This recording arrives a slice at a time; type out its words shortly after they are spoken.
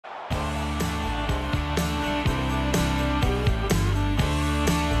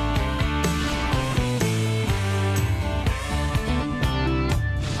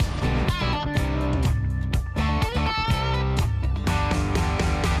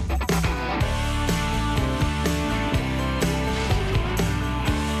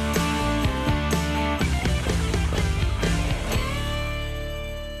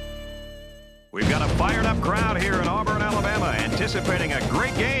here in Auburn, Alabama, anticipating a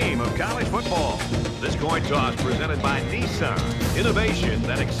great game of college football. This coin toss presented by Nissan. Innovation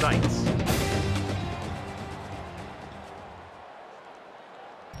that excites.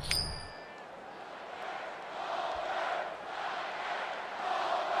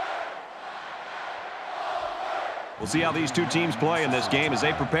 We'll see how these two teams play in this game as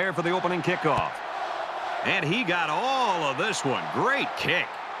they prepare for the opening kickoff. And he got all of this one. Great kick.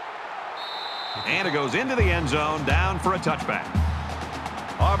 And it goes into the end zone, down for a touchback.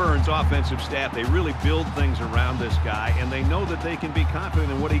 Auburn's offensive staff, they really build things around this guy, and they know that they can be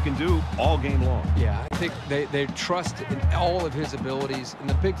confident in what he can do all game long. Yeah, I think they trust in all of his abilities. And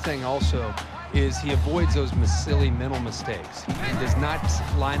the big thing also is he avoids those silly mental mistakes. He does not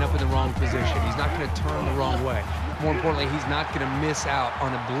line up in the wrong position. He's not going to turn the wrong way. More importantly, he's not going to miss out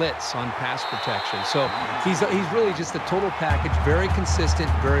on a blitz on pass protection. So he's really just a total package, very consistent,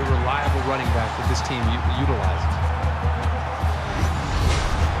 very reliable running back that this team utilizes.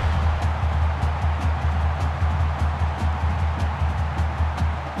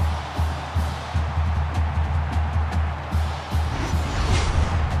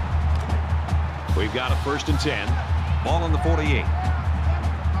 We've got a 1st and 10. Ball on the 48.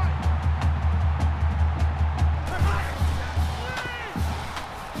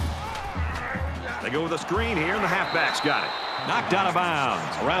 They go with a screen here, and the halfback's got it. Knocked out of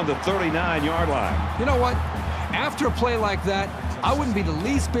bounds around the 39-yard line. You know what? After a play like that, I wouldn't be the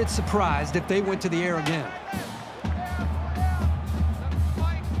least bit surprised if they went to the air again.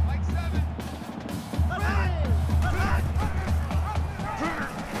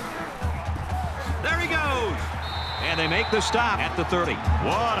 And they make the stop at the 30.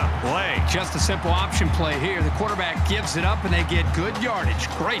 What a play. Just a simple option play here. The quarterback gives it up, and they get good yardage.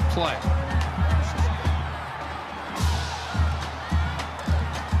 Great play.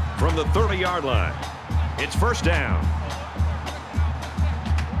 From the 30-yard line, it's 1st down.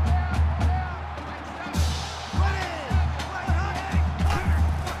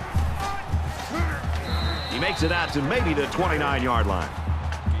 He makes it out to maybe the 29-yard line.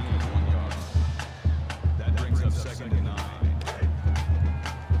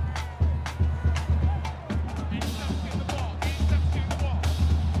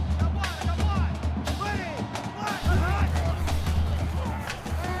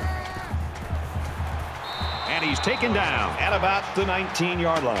 He's taken down at about the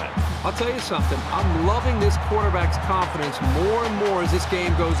 19-yard line. I'll tell you something. I'm loving this quarterback's confidence more and more as this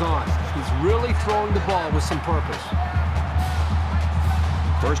game goes on. He's really throwing the ball with some purpose.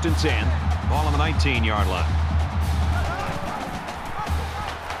 1st and 10. Ball on the 19-yard line.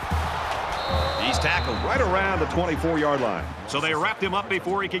 He's tackled right around the 24-yard line. So they wrapped him up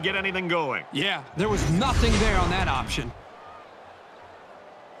before he could get anything going. Yeah, there was nothing there on that option.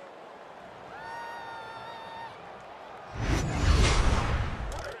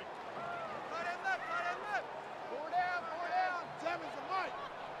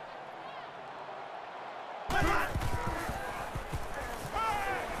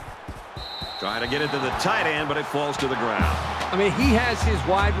 Trying to get it to the tight end, but it falls to the ground. I mean, he has his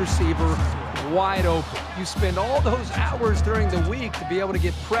wide receiver wide open. You spend all those hours during the week to be able to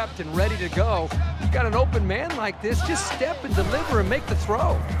get prepped and ready to go. You got an open man like this, just step and deliver and make the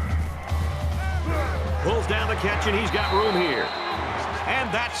throw. Pulls down the catch, and he's got room here.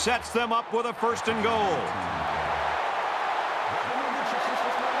 And that sets them up with a 1st and goal.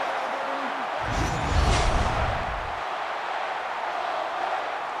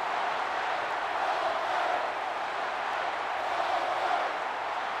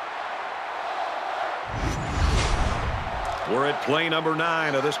 We're at play number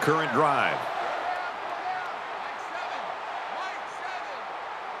 9 of this current drive.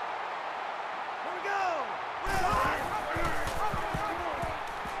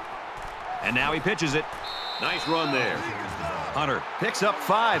 And now he pitches it. Nice run there. Hunter picks up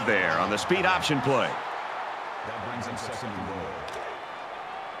 5 there on the speed option play. That brings him 2nd and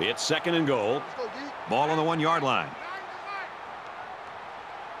goal. It's 2nd and goal. Ball on the 1-yard line.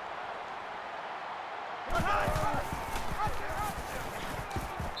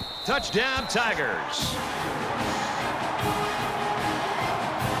 Touchdown, Tigers.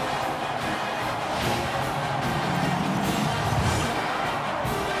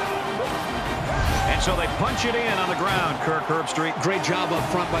 And so they punch it in on the ground, Kirk Herbstreit. Great job up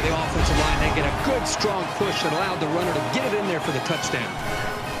front by the offensive line. They get a good, strong push that allowed the runner to get it in there for the touchdown.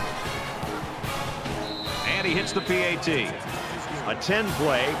 And he hits the PAT. A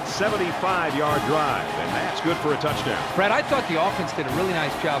 10-play, 75-yard drive, and that's good for a touchdown. Brad, I thought the offense did a really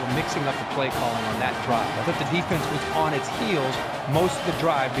nice job of mixing up the play calling on that drive. I thought the defense was on its heels most of the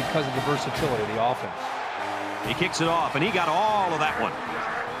drive because of the versatility of the offense. He kicks it off, and he got all of that one.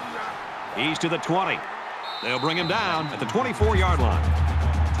 He's to the 20. They'll bring him down at the 24-yard line.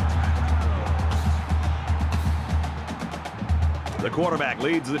 The quarterback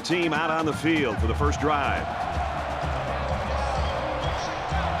leads the team out on the field for the first drive.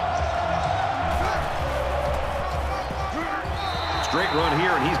 Straight run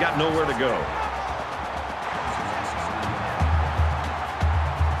here, and he's got nowhere to go.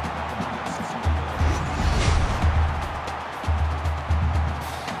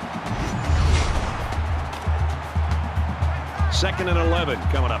 Second and 11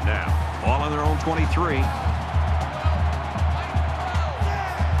 coming up now. Ball on their own 23.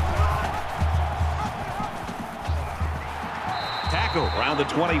 Tackle around the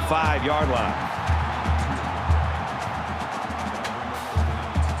 25-yard line.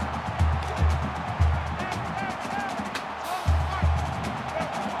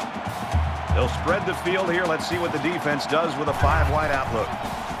 They'll spread the field here. Let's see what the defense does with a 5-wide outlook.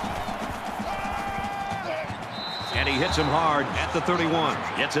 And he hits him hard at the 31.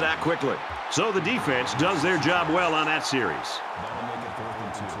 Gets it out quickly. So the defense does their job well on that series. That'll make it 4th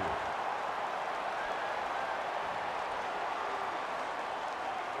and 2.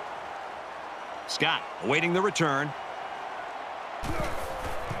 Scott awaiting the return.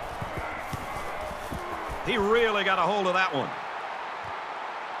 He really got a hold of that one.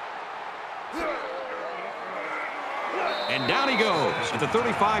 And down he goes at the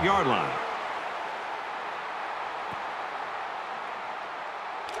 35-yard line.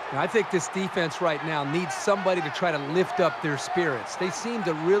 I think this defense right now needs somebody to try to lift up their spirits. They seem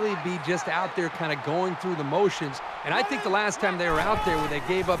to really be just out there kind of going through the motions. And I think the last time they were out there where they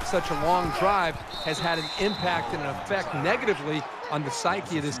gave up such a long drive has had an impact and an effect negatively on the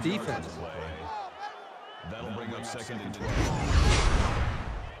psyche of this defense. That'll bring up 2nd and 12.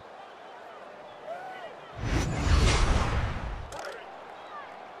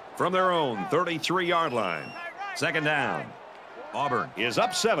 From their own 33-yard line. Second down. Auburn is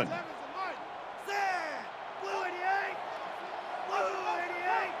up 7.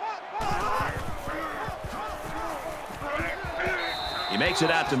 He makes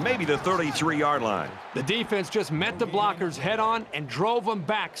it out to maybe the 33-yard line. The defense just met the blockers head on and drove them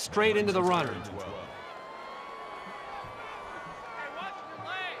back straight into the runner.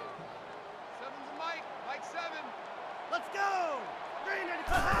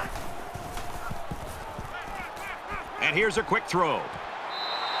 And here's a quick throw.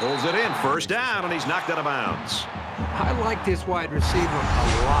 Pulls it in, first down, and he's knocked out of bounds. I like this wide receiver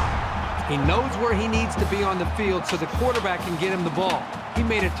a lot. He knows where he needs to be on the field so the quarterback can get him the ball. He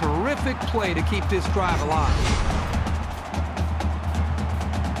made a terrific play to keep this drive alive.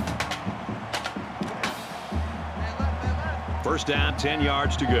 First down, 10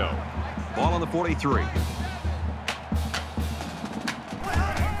 yards to go. Ball on the 43.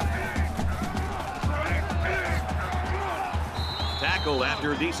 Tackled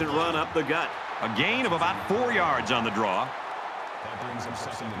after a decent run up the gut. A gain of about 4 yards on the draw. That brings him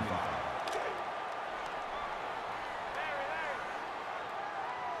 2nd and 5.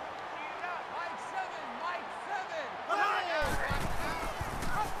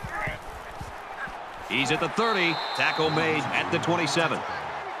 He's at the 30. Tackle made at the 27.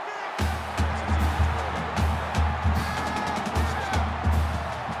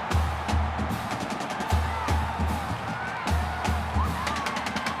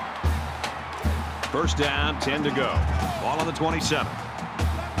 First down, 10 to go. Ball on the 27.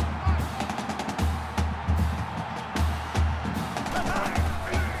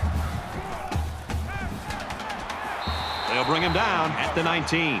 They'll bring him down at the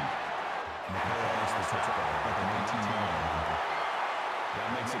 19. That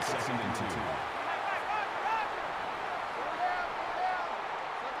makes it 2nd and 2.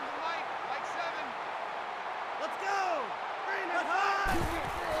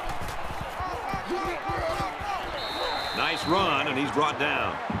 Nice run, and he's brought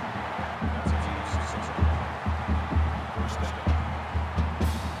down.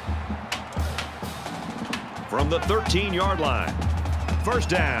 From the 13-yard line. First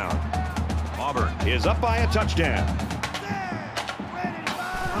down. Auburn is up by a touchdown.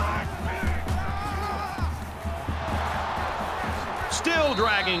 Still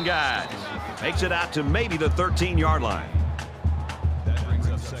dragging guys. Makes it out to maybe the 13-yard line. That brings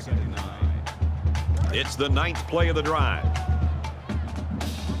up 2nd and 9. It's the 9th play of the drive.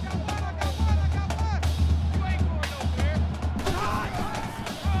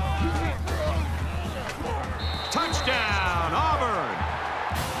 Touchdown, Auburn!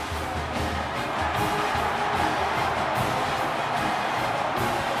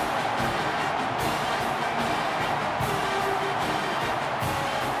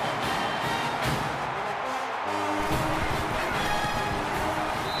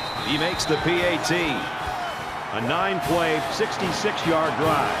 He makes the PAT. A 9-play, 66-yard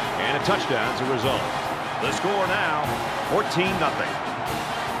drive, and a touchdown as a result. The score now, 14-0.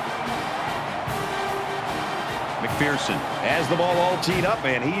 McPherson has the ball all teed up,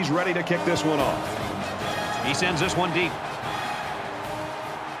 and he's ready to kick this one off. He sends this one deep.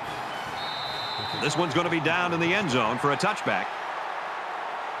 This one's going to be down in the end zone for a touchback.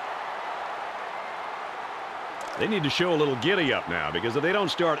 They need to show a little giddy up now, because if they don't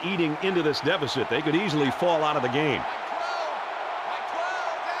start eating into this deficit, they could easily fall out of the game.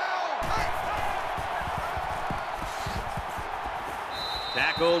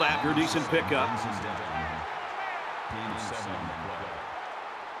 Tackled after a decent pickup.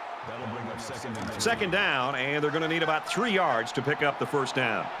 Second down, and they're going to need about 3 yards to pick up the first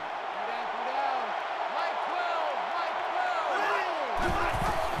down.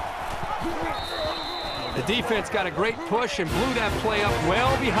 The defense got a great push and blew that play up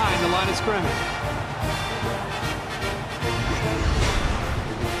well behind the line of scrimmage.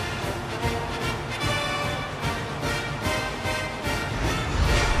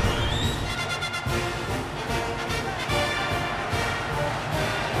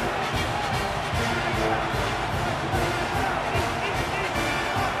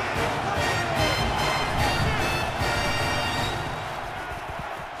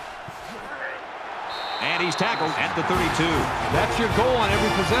 And he's tackled at the 32. That's your goal on every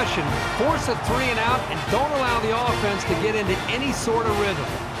possession. Force a 3 and out and don't allow the offense to get into any sort of rhythm.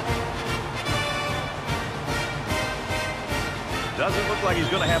 Doesn't look like he's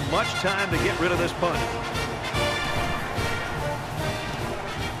going to have much time to get rid of this punt.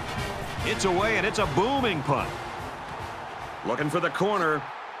 It's away, and it's a booming punt. Looking for the corner.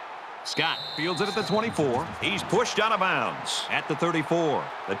 Scott fields it at the 24. He's pushed out of bounds at the 34.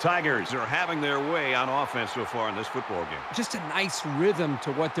 The Tigers are having their way on offense so far in this football game. Just a nice rhythm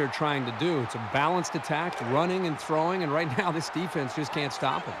to what they're trying to do. It's a balanced attack, running and throwing, and right now this defense just can't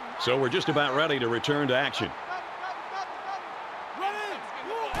stop it. So we're just about ready to return to action.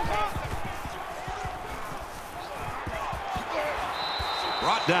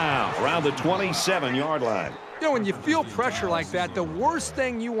 Brought down around the 27-yard line. You know, when you feel pressure like that, the worst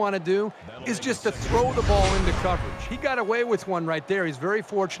thing you want to do is just to throw the ball into coverage. He got away with one right there. He's very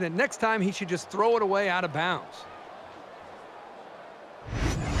fortunate. Next time, he should just throw it away out of bounds.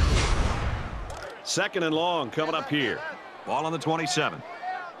 Second and long coming up here. Ball on the 27.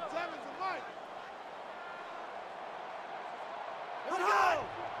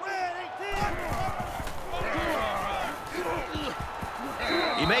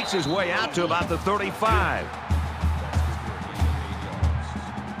 He makes his way out to about the 35.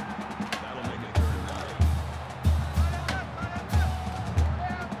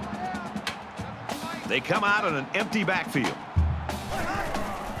 They come out in an empty backfield.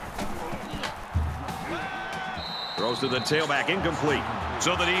 Throws to the tailback, incomplete.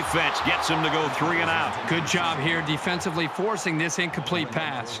 So the defense gets him to go 3 and out. Good job here defensively forcing this incomplete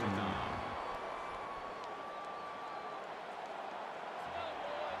pass.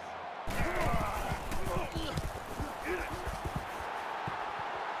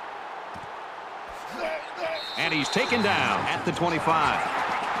 And he's taken down at the 25.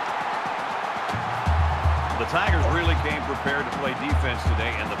 The Tigers really came prepared to play defense today,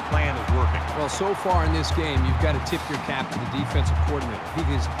 and the plan is working. Well, so far in this game, you've got to tip your cap to the defensive coordinator. He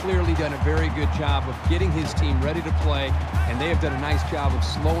has clearly done a very good job of getting his team ready to play, and they have done a nice job of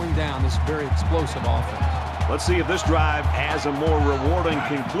slowing down this very explosive offense. Let's see if this drive has a more rewarding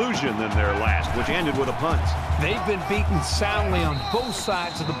conclusion than their last, which ended with a punt. They've been beaten soundly on both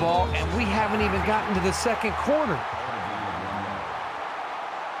sides of the ball, and we haven't even gotten to the second quarter.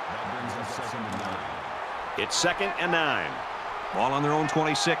 It's 2nd and 9. Ball on their own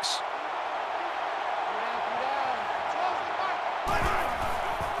 26.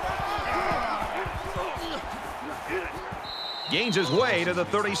 Gains his way to the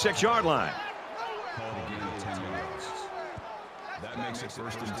 36-yard line. That makes it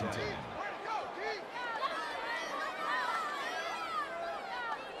 1st and 10.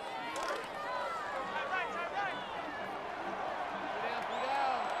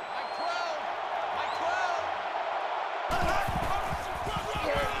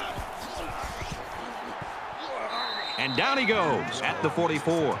 And down he goes at the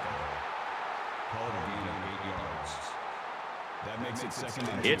 44. That makes it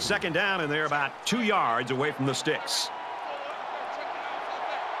 2nd and 2. It's 2nd down, and they're about 2 yards away from the sticks.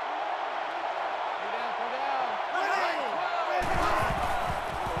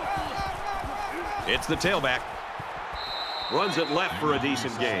 It's the tailback. Runs it left for a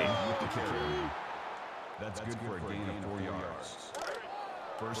decent gain. That's good for a gain of 4 yards.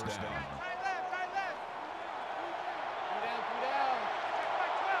 First down.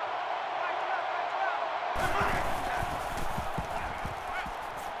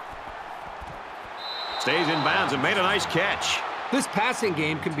 Stays in bounds and made a nice catch. This passing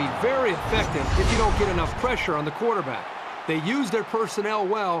game can be very effective if you don't get enough pressure on the quarterback. They use their personnel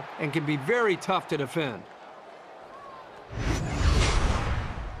well and can be very tough to defend.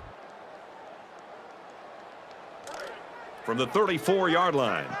 From the 34-yard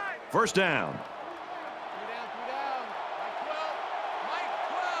line, first down.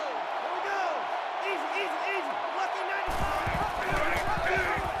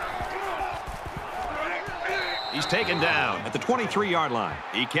 He's taken down at the 23-yard line.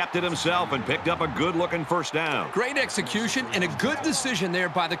 He kept it himself and picked up a good-looking first down. Great execution and a good decision there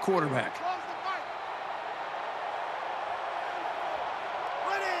by the quarterback.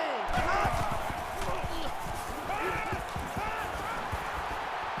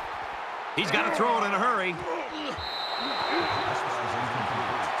 He's got to throw it in a hurry.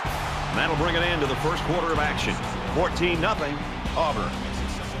 That'll bring it into the first quarter of action. 14-0, Auburn.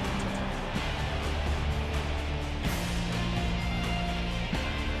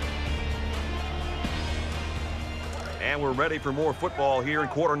 And we're ready for more football here in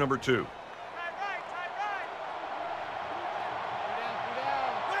quarter number 2.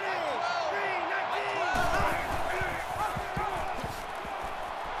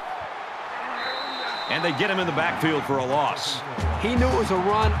 And they get him in the backfield for a loss. He knew it was a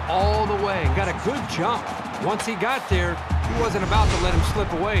run all the way and got a good jump. Once he got there, he wasn't about to let him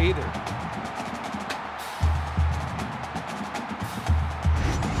slip away either.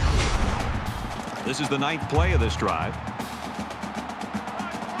 This is the 9th play of this drive.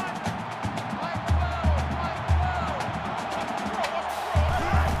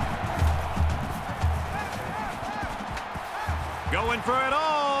 Going for it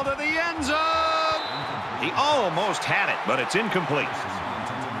all to the end zone. He almost had it, but it's incomplete.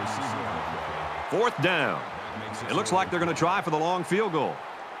 4th down. It looks like they're going to try for the long field goal.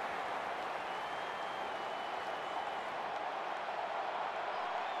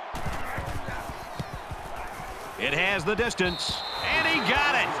 It has the distance, and he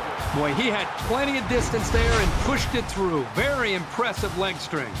got it. Boy, he had plenty of distance there and pushed it through. Very impressive leg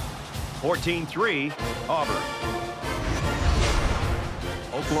strength. 14-3, Auburn.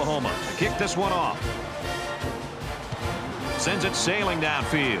 Oklahoma to kick this one off. Sends it sailing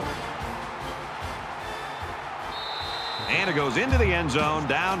downfield. And it goes into the end zone,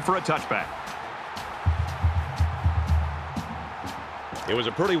 down for a touchback. It was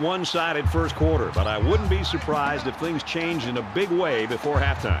a pretty one-sided first quarter, but I wouldn't be surprised if things changed in a big way before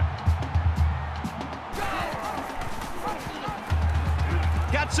halftime.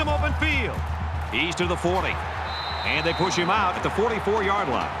 Got some open field. He's to the 40. And they push him out at the 44-yard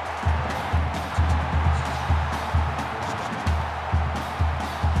line.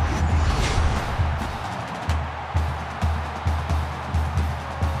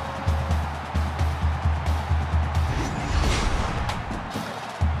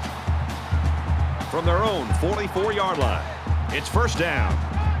 From their own 44-yard line, it's first down.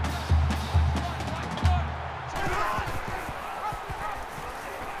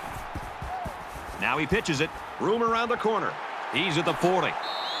 Now he pitches it. Room around the corner. He's at the 40.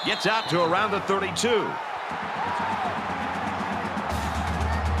 Gets out to around the 32.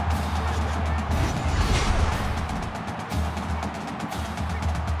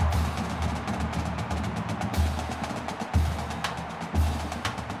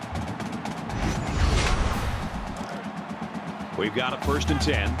 We've got a 1st and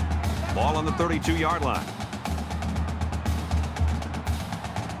 10. Ball on the 32-yard line.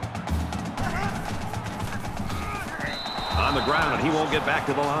 On the ground, and he won't get back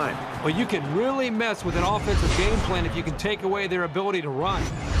to the line. Well, you can really mess with an offensive game plan if you can take away their ability to run.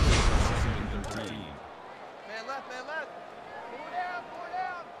 Man left, man left. 4 down, 4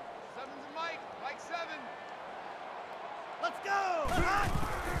 down. 7's a Mike, Mike 7. Let's go!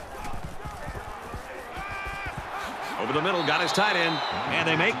 Over the middle, got his tight end, and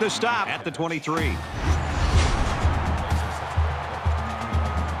they make the stop at the 23.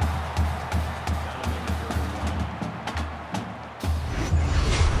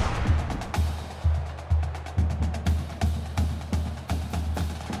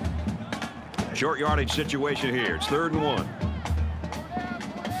 Short yardage situation here. It's 3rd and 1.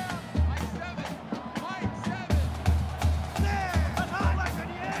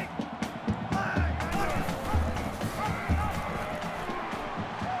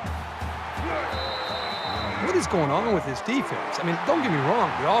 going on with this defense. I mean, don't get me wrong.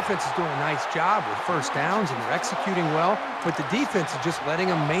 The offense is doing a nice job with first downs, and they're executing well, but the defense is just letting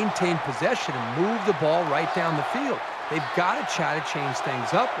them maintain possession and move the ball right down the field. They've got to try to change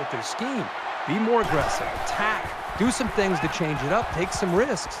things up with their scheme. Be more aggressive, attack, do some things to change it up, take some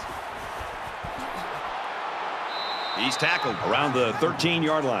risks. He's tackled around the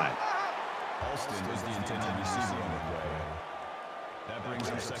 13-yard line. Alston was the intended receiver on the play. That brings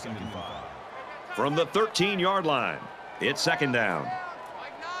him 2nd and 5. From the 13-yard line, it's 2nd down.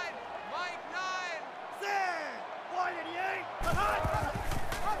 Mike 9. Mike 9. Set. 188.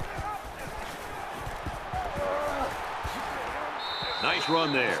 Nice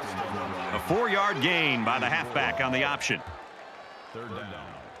run there. A 4-yard gain by the halfback on the option. 3rd down.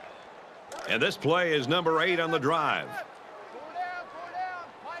 And this play is number 8 on the drive. 4 down.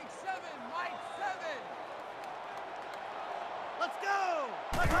 Mike 7. Mike 7. Let's go.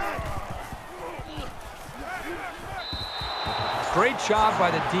 Great job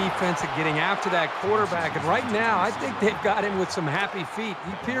by the defense at getting after that quarterback. And right now, I think they've got him with some happy feet.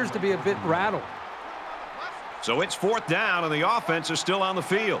 He appears to be a bit rattled. So it's 4th down, and the offense is still on the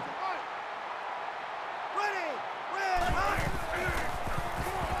field.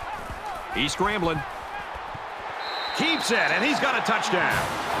 He's scrambling. Keeps it, and he's got a touchdown.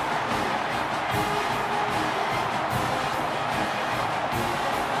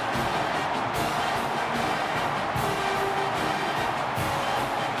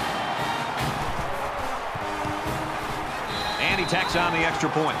 And he tacks on the extra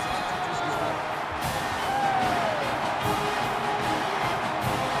point.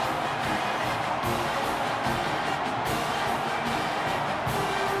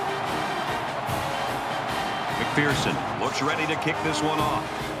 McPherson looks ready to kick this one off.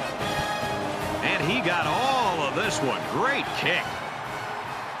 And he got all of this one. Great kick.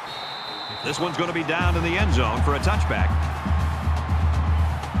 This one's going to be down in the end zone for a touchback.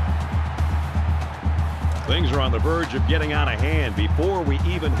 Things are on the verge of getting out of hand before we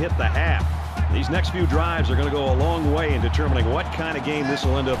even hit the half. These next few drives are going to go a long way in determining what kind of game this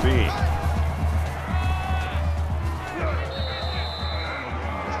will end up being. That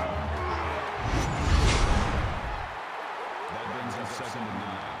brings him 2nd and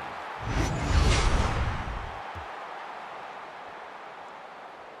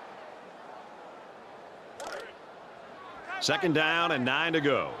 9. Second down and 9 to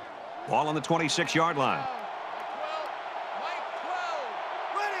go. Ball on the 26-yard line. Mike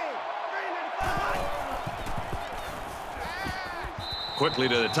 12. Quickly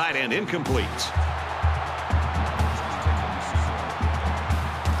to the tight end, incomplete.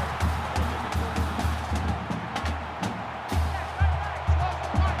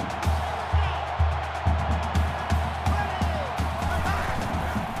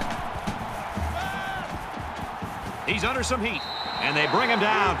 He's under some heat, and they bring him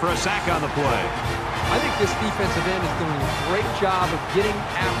down for a sack on the play. I think this defensive end is doing a great job of getting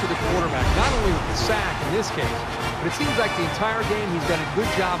after the quarterback, not only with the sack in this case, but it seems like the entire game he's done a good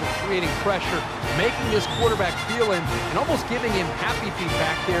job of creating pressure, making this quarterback feel him, and almost giving him happy feet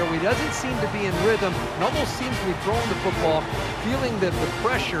back there where he doesn't seem to be in rhythm and almost seems to be throwing the football, feeling the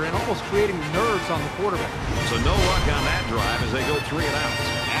pressure and almost creating nerves on the quarterback. So no luck on that drive as they go 3 and out.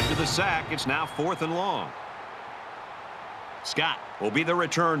 After the sack, it's now 4th and long. Scott will be the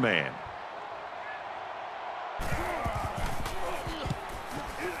return man.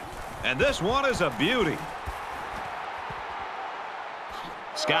 And this one is a beauty.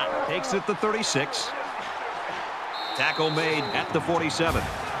 Scott takes it to 36. Tackle made at the 47.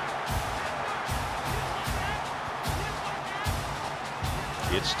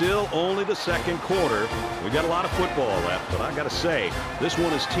 It's still only the second quarter. We've got a lot of football left, but I've got to say, this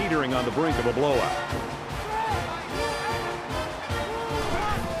one is teetering on the brink of a blowout.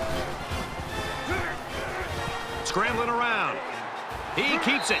 Scrambling around. He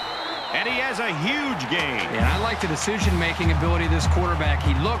keeps it. And he has a huge gain. Yeah, I like the decision-making ability of this quarterback.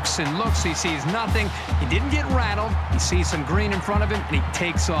 He looks and looks. He sees nothing. He didn't get rattled. He sees some green in front of him, and he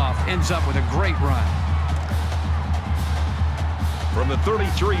takes off. Ends up with a great run. From the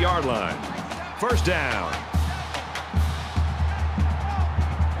 33-yard line, 1st down.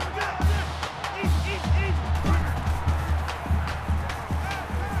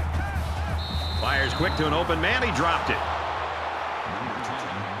 Fires quick to an open man. He dropped it. Number 10, the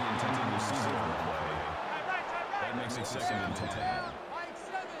intended receiver on the play. That makes it 2nd and 10. Mike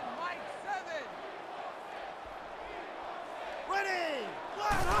 7. Mike 7. Ready.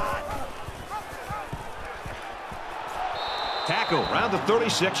 Tackle around the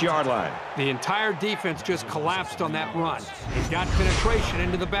 36-yard line. The entire defense just collapsed on that run. It got penetration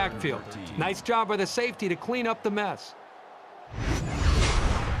into the backfield. Nice job by the safety to clean up the mess.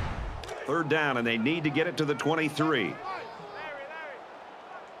 3rd down, and they need to get it to the 23.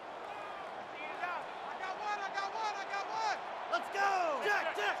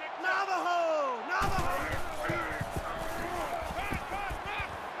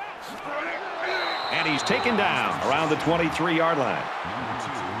 And he's taken down around the 23-yard line.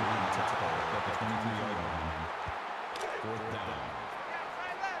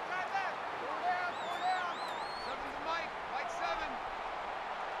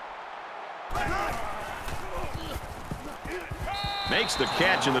 Makes the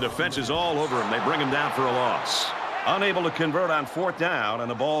catch, and the defense is all over him. They bring him down for a loss. Unable to convert on 4th down,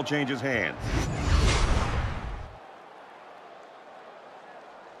 and the ball changes hands.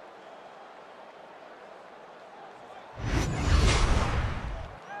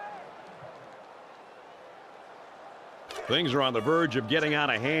 Things are on the verge of getting out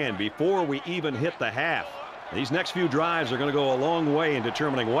of hand before we even hit the half. These next few drives are going to go a long way in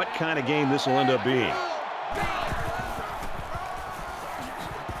determining what kind of game this will end up being.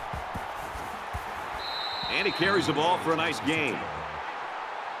 And he carries the ball for a nice gain.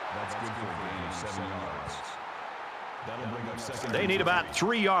 That's good for a gain of 7 yards. That'll bring up 2nd. They need about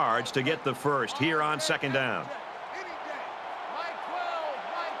 3 yards to get the first here on 2nd down.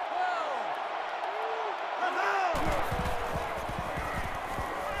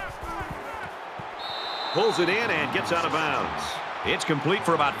 Pulls it in and gets out of bounds. It's complete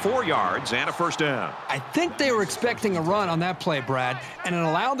for about 4 yards and a 1st down. I think they were expecting a run on that play, Brad, and it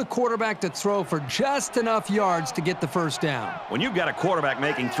allowed the quarterback to throw for just enough yards to get the 1st down. When you've got a quarterback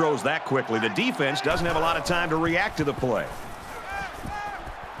making throws that quickly, the defense doesn't have a lot of time to react to the play.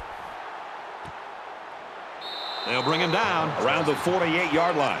 They'll bring him down around the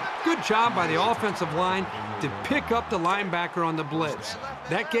 48-yard line. Good job by the offensive line to pick up the linebacker on the blitz.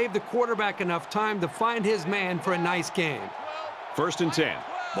 That gave the quarterback enough time to find his man for a nice gain. 1st and 10.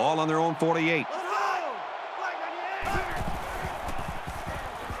 Ball on their own 48.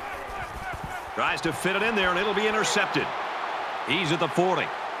 Tries to fit it in there, and it'll be intercepted. He's at the 40.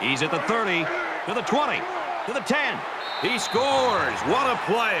 He's at the 30. To the 20. To the 10. He scores. What a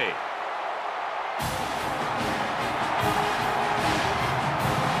play.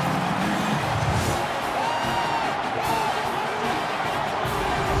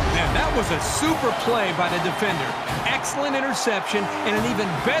 That was a super play by the defender. Excellent interception and an even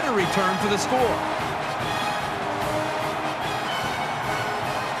better return for the score.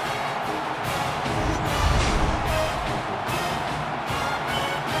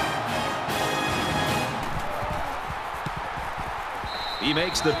 He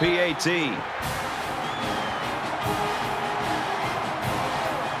makes the PAT.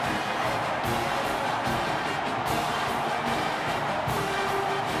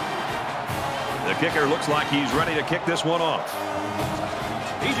 The kicker looks like he's ready to kick this one off.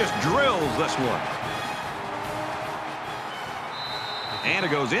 He just drills this one. And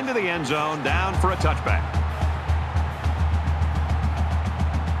it goes into the end zone, down for a touchback.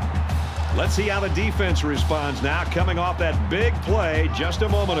 Let's see how the defense responds now, coming off that big play just a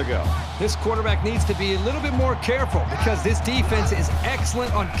moment ago. This quarterback needs to be a little bit more careful because this defense is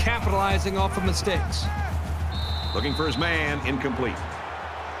excellent on capitalizing off of mistakes. Looking for his man, incomplete.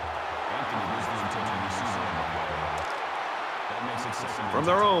 From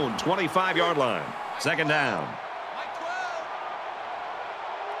their own 25-yard line. 2nd down.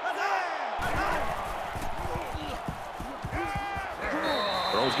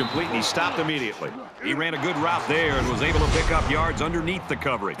 Throws complete, and he stopped immediately. He ran a good route there and was able to pick up yards underneath the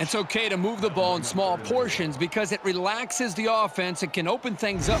coverage. It's okay to move the ball in small portions because it relaxes the offense and can open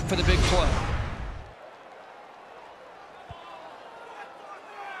things up for the big play.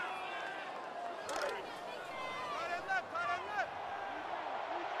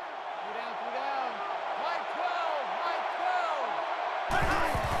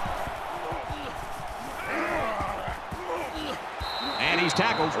 He's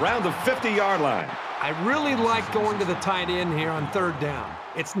tackled around the 50-yard line. I really like going to the tight end here on 3rd down.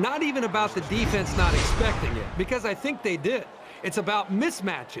 It's not even about the defense not expecting it, because I think they did. It's about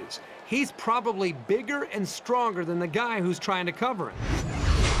mismatches. He's probably bigger and stronger than the guy who's trying to cover him.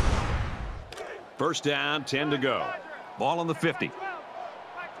 1st down, 10 to go. Ball on the 50.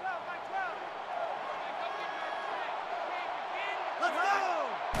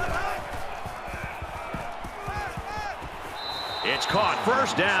 It's caught.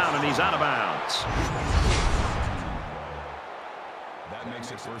 1st down, and he's out of bounds. That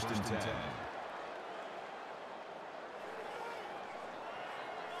makes it 1st and 10.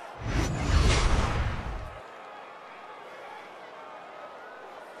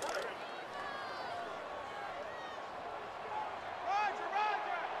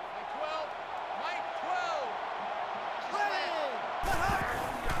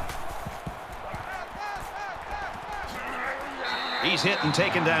 He's hit and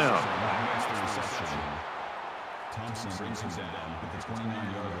taken down. Thompson brings him down at the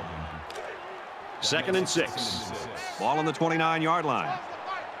 29-yard line. 2nd and 6. Ball on the 29-yard line.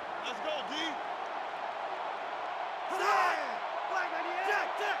 Let's go, D.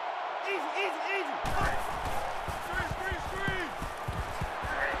 Easy. Screen.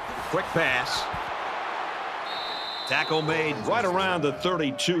 Quick pass. Tackle made right around the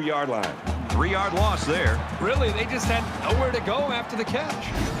 32-yard line. 3-yard loss there. Really, they just had nowhere to go after the catch.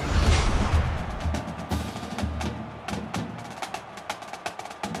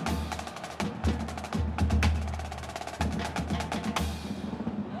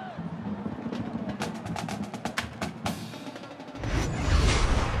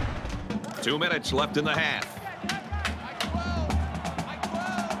 Two minutes left in the half.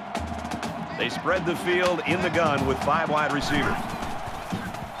 They spread the field in the gun with 5 wide receivers.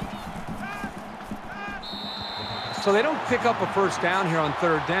 So they don't pick up a first down here on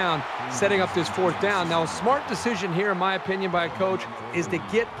 3rd down, setting up this 4th down. Now, a smart decision here, in my opinion, by a coach is to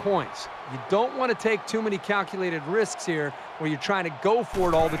get points. You don't want to take too many calculated risks here where you're trying to go for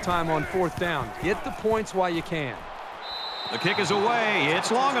it all the time on 4th down. Get the points while you can. The kick is away. It's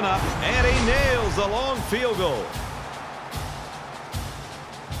long enough, and he nails the long field goal.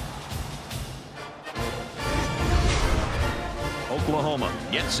 Oklahoma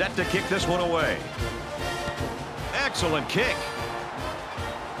gets set to kick this one away. Excellent kick.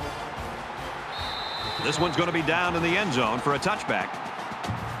 This one's going to be down in the end zone for a touchback.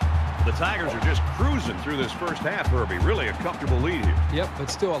 The Tigers are just cruising through this first half, Herbie. Really a comfortable lead here. Yep, but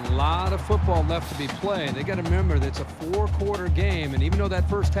still a lot of football left to be played. They got to remember that it's a 4-quarter game, and even though that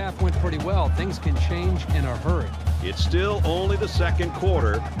first half went pretty well, things can change in a hurry. It's still only the 2nd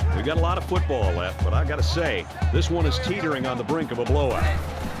quarter. We've got a lot of football left, but I got to say, this one is teetering on the brink of a blowout.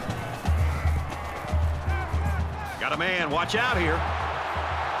 Got a man. Watch out here.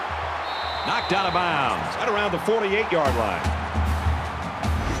 Knocked out of bounds at around the 48-yard line.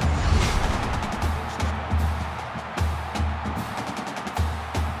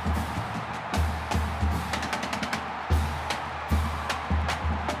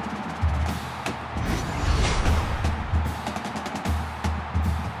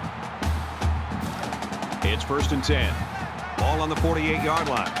 It's 1st and 10. Ball on the 48-yard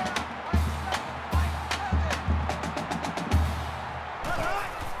line.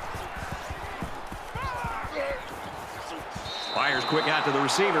 Fires quick out to the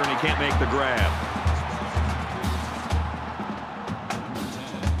receiver, and he can't make the grab.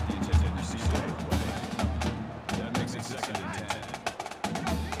 That makes it 2nd and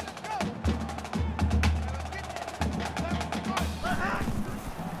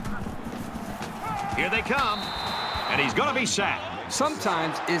 10. Here they come, and he's going to be sacked.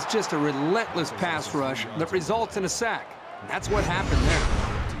 Sometimes it's just a relentless pass rush that results in a sack. And that's what happened there.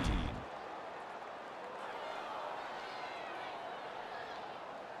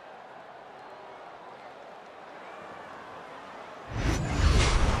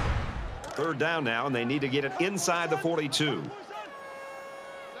 Third down now, and they need to get it inside the 42. 7's a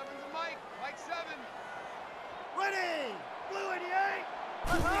Mike 7. Ready. Blue 88.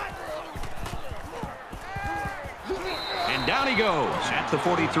 And down he goes at the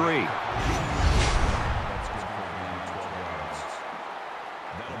 43.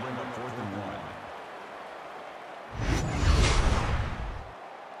 That'll bring up 4th and 1.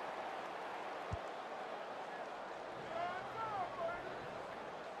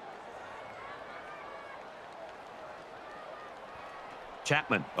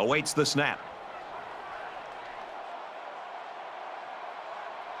 Chapman awaits the snap.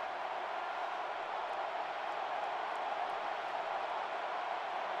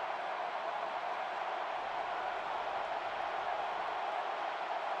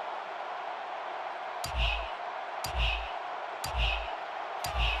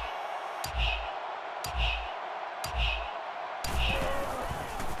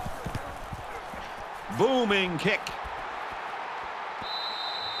 Booming kick.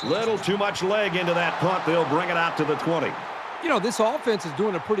 Little too much leg into that punt. They'll bring it out to the 20. You know, this offense is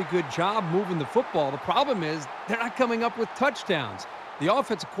doing a pretty good job moving the football. The problem is they're not coming up with touchdowns. The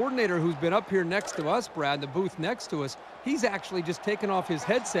offensive coordinator who's been up here next to us, Brad, in the booth next to us, he's actually just taken off his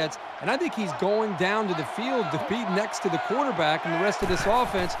headsets, and I think he's going down to the field to be next to the quarterback and the rest of this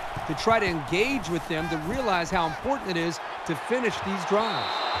offense to try to engage with them to realize how important it is to finish these drives.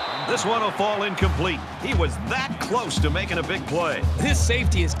 This one will fall incomplete. He was that close to making a big play. This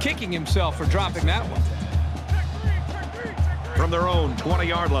safety is kicking himself for dropping that one. From their own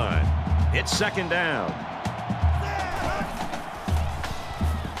 20-yard line, it's 2nd down.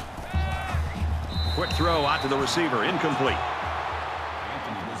 Quick throw out to the receiver, incomplete.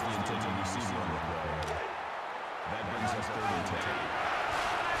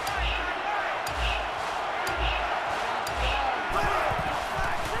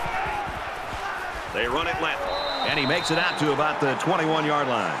 They run it left, and he makes it out to about the 21-yard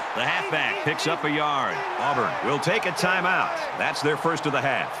line. The halfback picks up a yard. Auburn will take a timeout. That's their first of the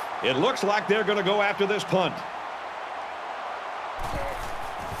half. It looks like they're going to go after this punt.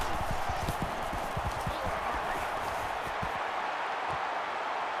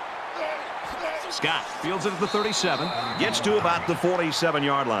 Scott fields it at the 37, gets to about the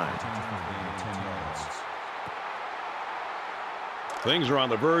 47-yard line. Things are on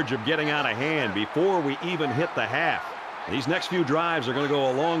the verge of getting out of hand before we even hit the half. These next few drives are going to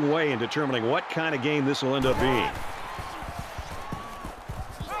go a long way in determining what kind of game this will end up being.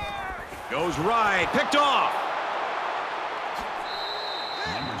 Goes right, picked off.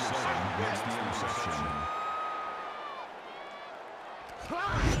 Number 7 gets the interception.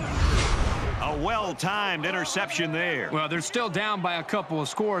 A well-timed interception there. Well, they're still down by a couple of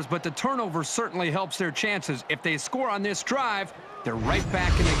scores, but the turnover certainly helps their chances. If they score on this drive, they're right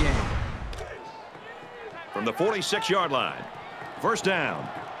back in the game. From the 46-yard line, first down.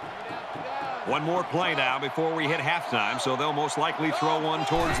 One more play now before we hit halftime, so they'll most likely throw one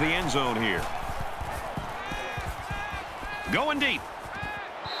towards the end zone here. Going deep.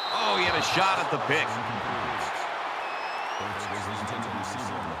 Oh, he had a shot at the pick.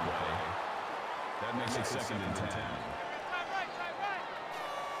 That makes it 2nd and 10.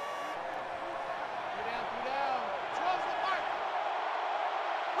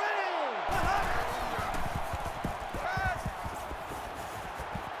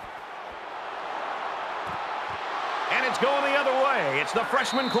 And it's going the other way. It's the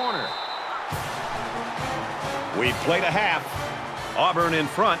freshman corner. We've played a half. Auburn in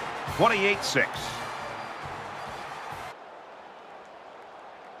front, 28-6.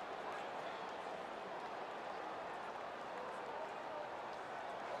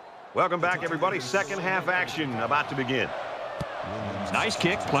 Welcome back, everybody. Second half action about to begin. Nice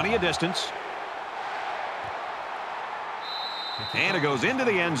kick, plenty of distance. And it goes into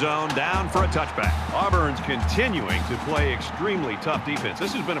the end zone, down for a touchback. Auburn's continuing to play extremely tough defense.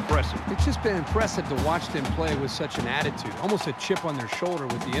 This has been impressive. It's just been impressive to watch them play with such an attitude, almost a chip on their shoulder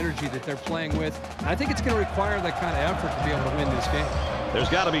with the energy that they're playing with. And I think it's going to require that kind of effort to be able to win this game. There's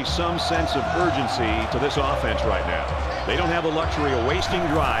got to be some sense of urgency to this offense right now. They don't have the luxury of wasting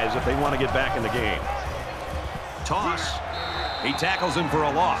drives if they want to get back in the game. Toss. He tackles him for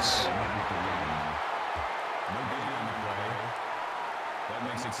a loss. That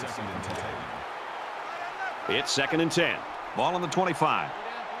makes it 2nd and 10. It's 2nd and 10. Ball on the 25.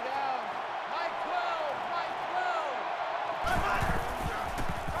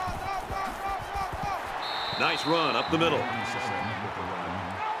 Nice run up the middle.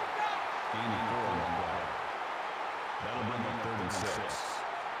 That'll bring up 3rd and 6.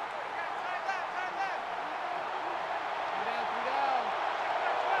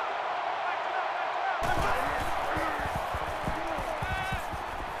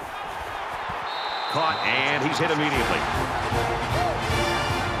 Caught, and he's hit immediately.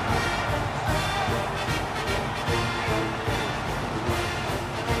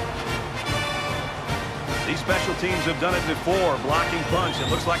 These special teams have done it before, blocking punts. It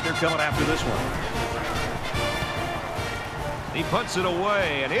looks like they're coming after this one. He puts it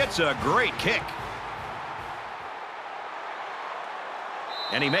away, and it's a great kick.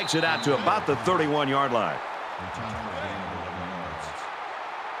 And he makes it out to about the 31-yard line.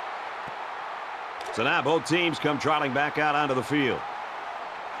 So now both teams come trotting back out onto the field.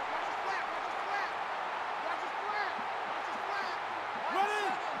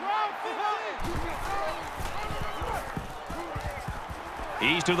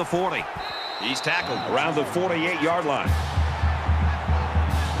 He's to the 40. He's tackled around the 48-yard line.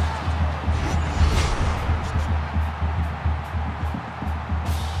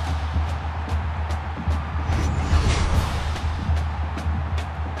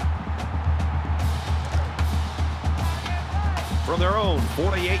 From their own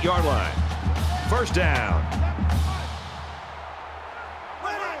 48-yard line. First down.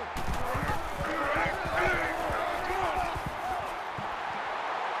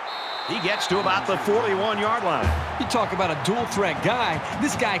 He gets to about the 41-yard line. You talk about a dual threat guy.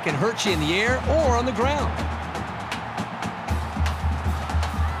 This guy can hurt you in the air or on the ground.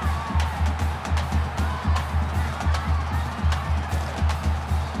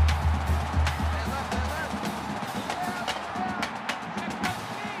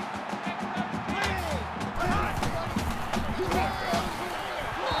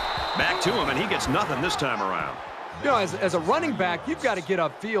 Back to him, and he gets nothing this time around. You know, as a running back, you've got to get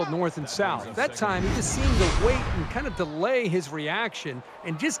upfield north and south. That time, he just seemed to wait and kind of delay his reaction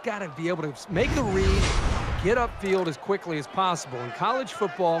and just got to be able to make a read, get upfield as quickly as possible. In college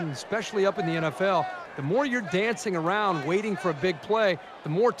football, and especially up in the NFL, the more you're dancing around waiting for a big play, the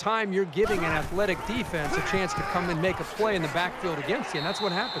more time you're giving an athletic defense a chance to come and make a play in the backfield against you, and that's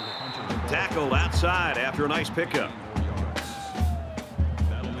what happened there. Tackled outside after a nice pickup.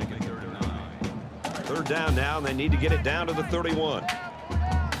 That'll make it 3rd and 9. Third down now, and they need to get it down to the 31.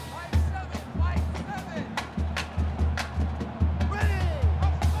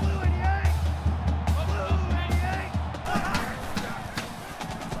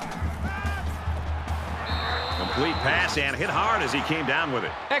 Complete pass and hit hard as he came down with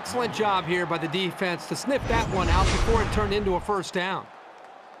it. Excellent job here by the defense to sniff that one out before it turned into a first down.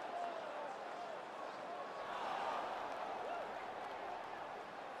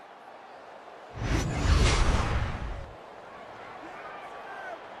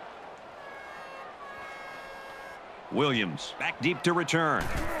 Williams back deep to return.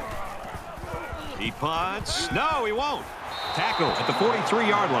 He punts. No, he won't. Tackle at the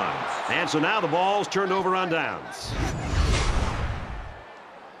 43-yard line. And so now the ball's turned over on downs.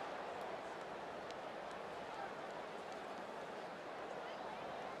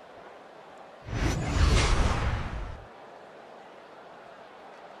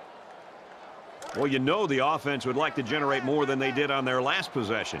 Well, you know the offense would like to generate more than they did on their last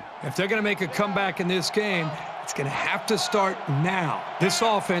possession. If they're going to make a comeback in this game, it's going to have to start now. This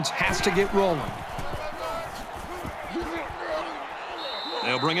offense has to get rolling.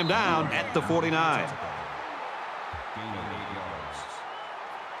 They'll bring him down at the 49. Gain of 8 yards.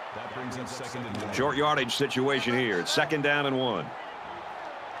 That brings up 2nd and 1. Short yardage situation here. It's 2nd down and 1.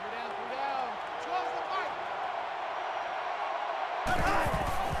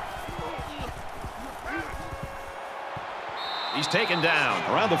 He's taken down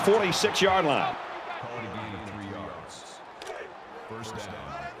around the 46-yard line. Called a gain of 3 yards. 1st down.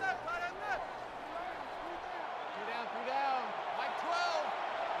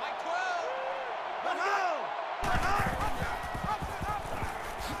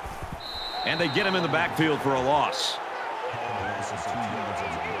 And they get him in the backfield for a loss. Loss of 2 yards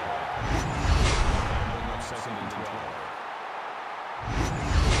on the play. 2nd and 12.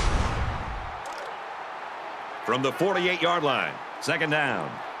 From the 48-yard line, 2nd down.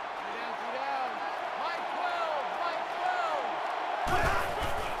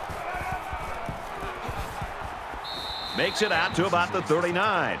 Makes it out to about the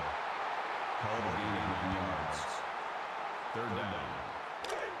 39. Called a gain of 9 yards. 3rd down.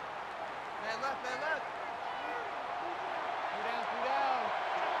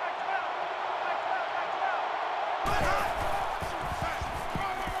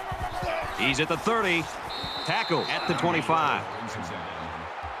 He's at the 30. Tackle at the 25. That's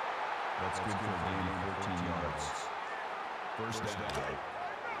good for a gain of 14 yards. 1st down.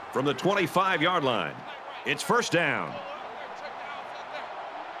 From the 25-yard line, it's 1st down.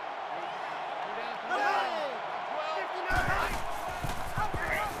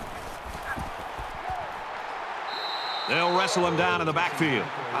 They'll wrestle him down in the backfield.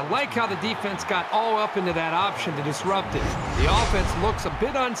 I like how the defense got all up into that option to disrupt it. The offense looks a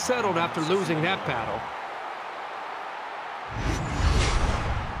bit unsettled after losing that battle.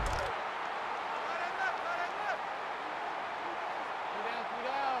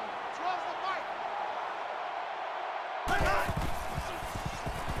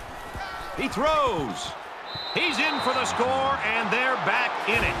 He throws. He's in for the score, and they're back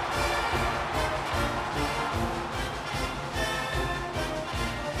in it.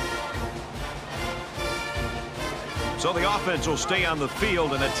 So the offense will stay on the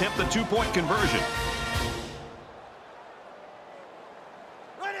field and attempt the 2-point conversion.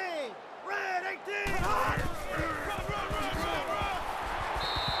 Ready! Red 18!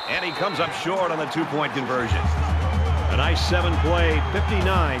 And he comes up short on the 2-point conversion. A nice 7-play,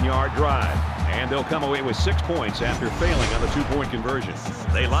 59-yard drive. And they'll come away with 6 points after failing on the 2-point conversion.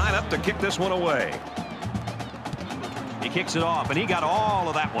 They line up to kick this one away. He kicks it off, and he got all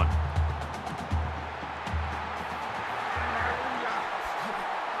of that one.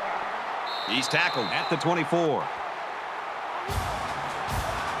 He's tackled at the 24.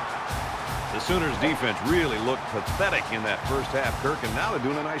 The Sooners defense really looked pathetic in that first half, Kirk, and now they're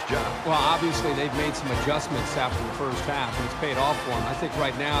doing a nice job. Well, obviously, they've made some adjustments after the first half, and it's paid off for them. I think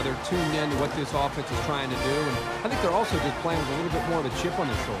right now they're tuned in to what this offense is trying to do, and I think they're also just playing with a little bit more of a chip on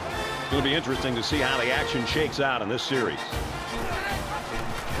their shoulder. It's going to be interesting to see how the action shakes out in this series.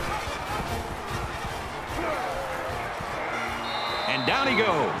 And down he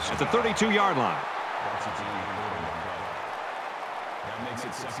goes at the 32-yard line. That makes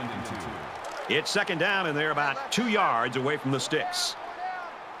it 2nd and 2. It's 2nd down, and they're about 2 yards away from the sticks.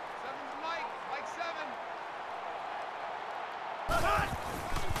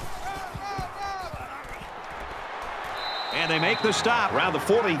 And they make the stop around the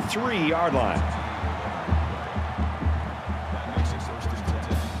 43-yard line. That makes it first and 10.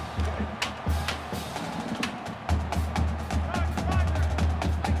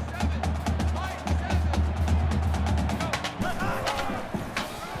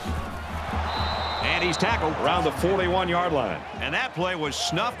 And he's tackled around the 41-yard line. And that play was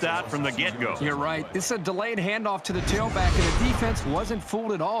snuffed out from the get-go. You're right. It's a delayed handoff to the tailback, and the defense wasn't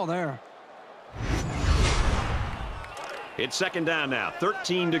fooled at all there. It's second down now,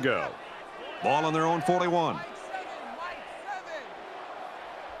 13 to go. Ball on their own 41.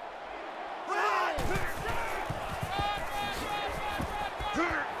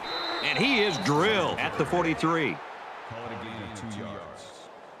 And he is drilled at the 43. Call it a gain of 2 yards.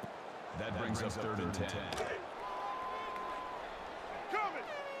 That brings up third and 10.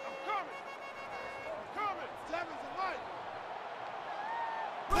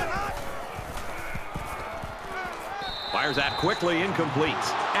 Fires that quickly, incomplete.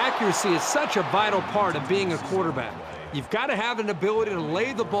 Accuracy is such a vital part of being a quarterback. You've got to have an ability to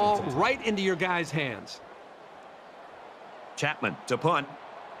lay the ball right into your guys' hands. Chapman to punt.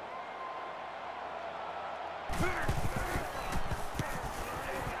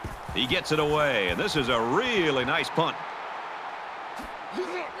 He gets it away, and this is a really nice punt.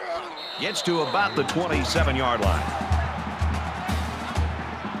 Gets to about the 27-yard line.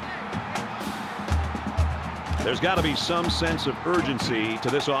 There's got to be some sense of urgency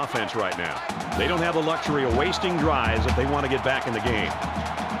to this offense right now. They don't have the luxury of wasting drives if they want to get back in the game.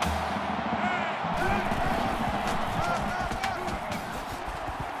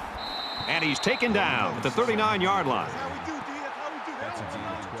 And he's taken down at the 39-yard line.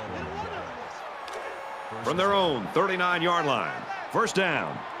 From their own 39-yard line. First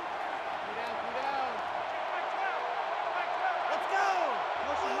down.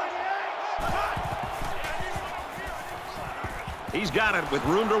 He's got it with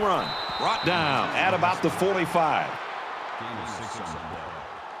room to run. Brought down at about the 45. Gain of 6 on the play.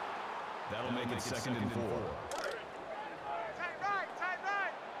 That'll make it second and 4.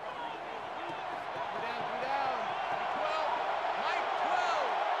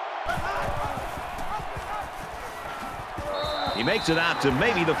 He makes it out to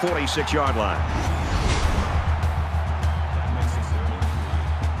maybe the 46-yard line.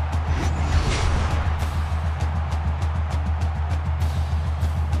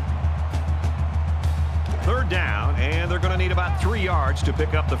 Third down, and they're going to need about 3 yards to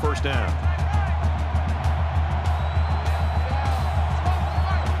pick up the first down.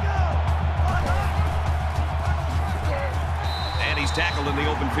 And he's tackled in the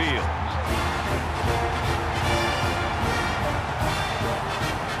open field.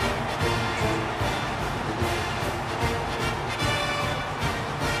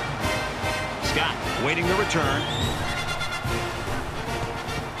 Scott waiting the return.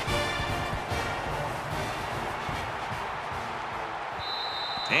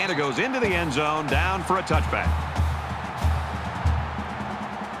 And it goes into the end zone, down for a touchback.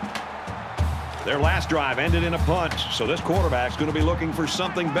 Their last drive ended in a punt, so this quarterback's going to be looking for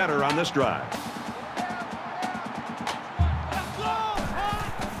something better on this drive.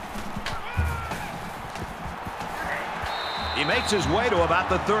 He makes his way to about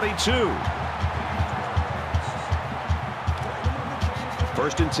the 32.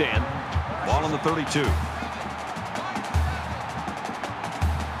 First and 10. Ball on the 32.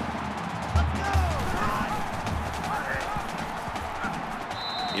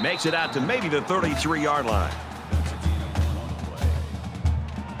 He makes it out to maybe the 33-yard line. That's a gain of 1 on the play.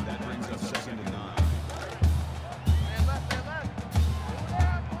 That brings up second and 9.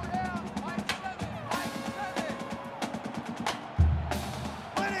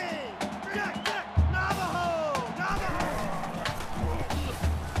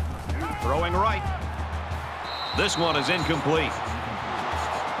 Throwing right. This one is incomplete.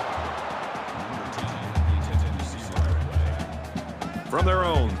 From their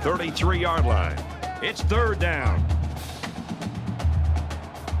own 33-yard line. It's third down.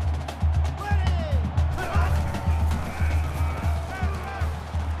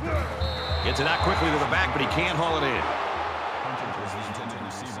 Gets it out quickly to the back, but he can't haul it in. Hunter was the intended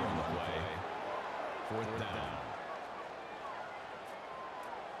receiver on the play. Fourth down.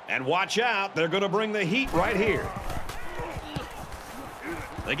 And watch out, they're going to bring the heat right here.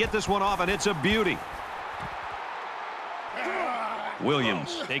 They get this one off, and it's a beauty.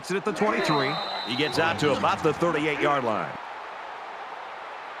 Williams takes it at the 23. He gets out to about the 38-yard line.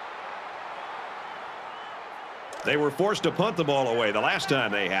 They were forced to punt the ball away the last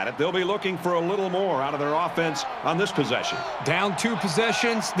time they had it. They'll be looking for a little more out of their offense on this possession. Down 2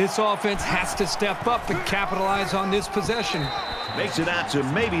 possessions, this offense has to step up and capitalize on this possession. Makes it out to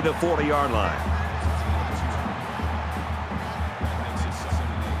maybe the 40-yard line.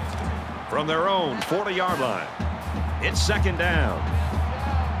 From their own 40-yard line, it's second down.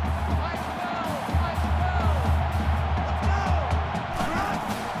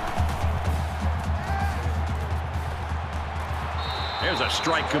 There's a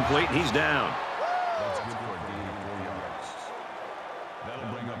strike complete, and he's down. That's good for a gain of 4 yards.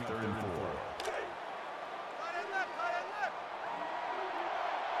 That'll bring up 3rd and 4.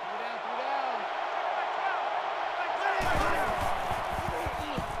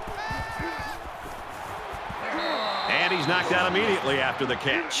 And he's knocked out immediately after the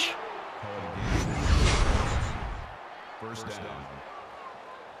catch. First down.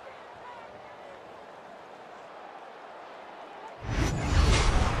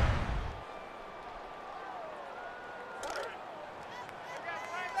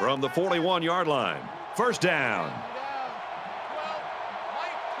 From the 41-yard line, first down.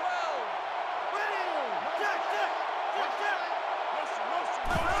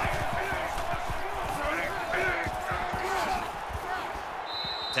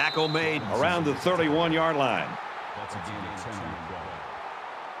 Tackle made around the 31-yard line. That's a gain of 10 on the play.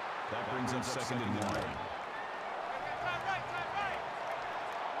 That brings up 2nd and 1.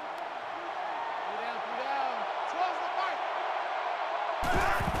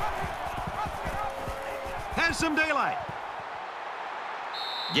 Has some daylight.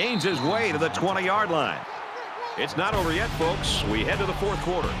 Gains his way to the 20-yard line. It's not over yet, folks. We head to the 4th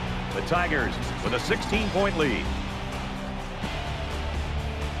quarter. The Tigers with a 16-point lead.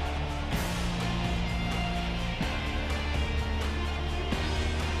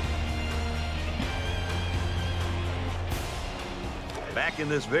 Back in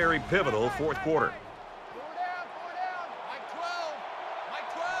this very pivotal 4th quarter.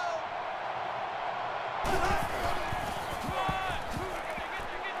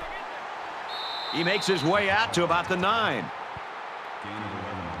 He makes his way out to about the 9.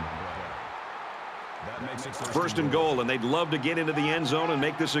 That makes it First and goal, and they'd love to get into the end zone and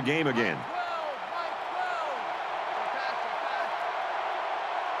make this a game again.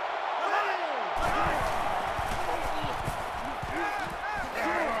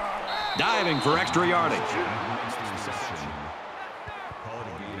 Diving for extra yardage.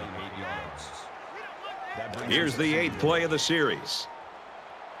 Here's the 8th play of the series.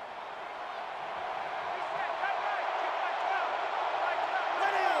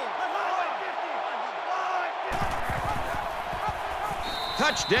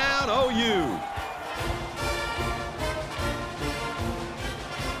 Touchdown, OU.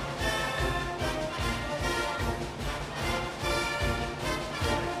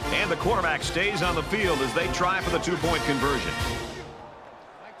 And the quarterback stays on the field as they try for the 2-point conversion.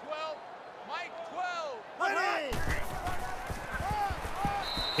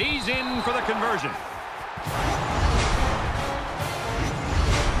 He's in for the conversion.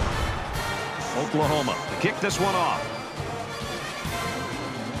 Oklahoma to kick this one off.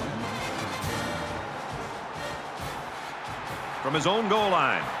 From his own goal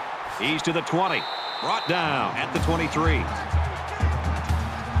line, he's to the 20. Brought down at the 23.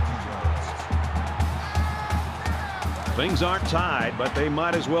 Things aren't tied, but they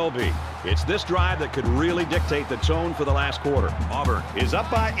might as well be. It's this drive that could really dictate the tone for the last quarter. Auburn is up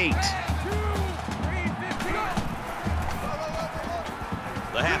by 8.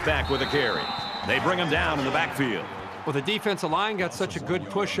 The halfback with a carry. They bring him down in the backfield. Well, the defensive line got such a good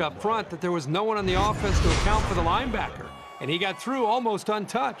push up front that there was no one on the offense to account for the linebacker. And he got through almost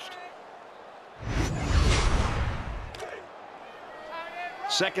untouched.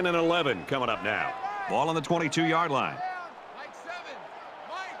 2nd and 11 coming up now. Ball on the 22-yard line.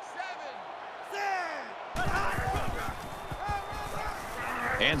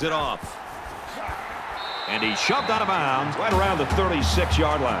 Hands it off. And he's shoved out of bounds right around the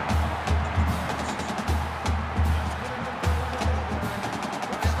 36-yard line.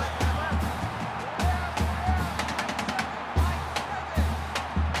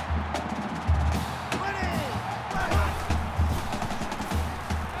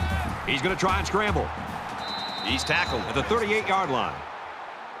 He's going to try and scramble. He's tackled at the 38-yard line.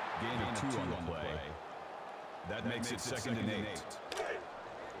 Gain of 2 on the play. That makes it 2nd and 8.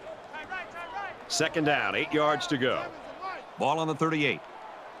 2nd down, 8 yards to go. Ball on the 38.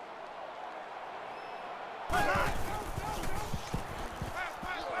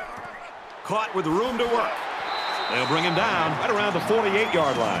 Caught with room to work. They'll bring him down right around the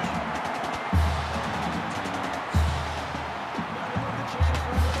 48-yard line.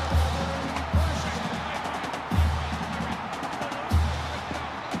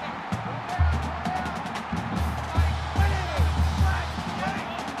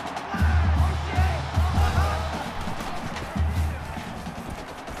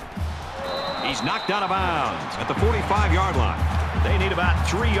 He's knocked out of bounds at the 45-yard line. They need about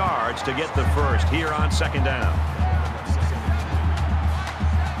 3 yards to get the first here on second down.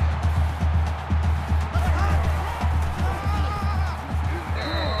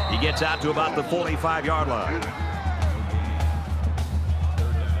 He gets out to about the 45-yard line.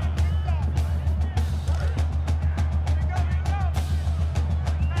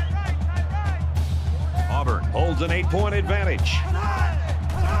 Auburn holds an 8-point advantage.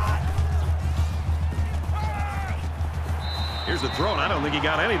 Here's the throw, and I don't think he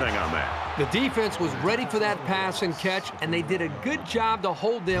got anything on that. The defense was ready for that pass and catch, and they did a good job to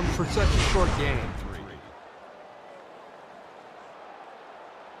hold them for such a short game.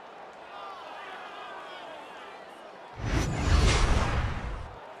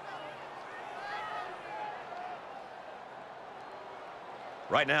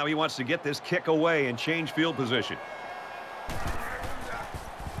 Right now, he wants to get this kick away and change field position.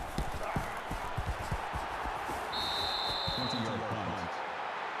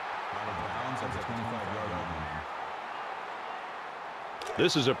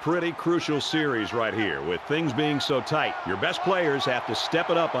 This is a pretty crucial series right here. With things being so tight, your best players have to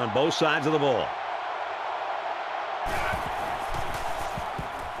step it up on both sides of the ball.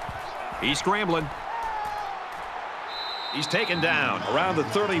 He's scrambling. He's taken down around the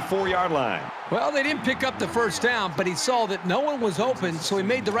 34-yard line. Well, they didn't pick up the first down, but he saw that no one was open, so he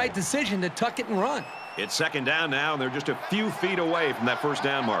made the right decision to tuck it and run. It's second down now, and they're just a few feet away from that first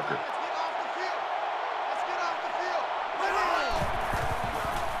down marker.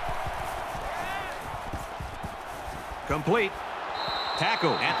 Complete.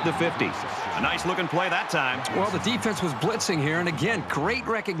 Tackle at the 50. A nice-looking play that time. Well, the defense was blitzing here, and again, great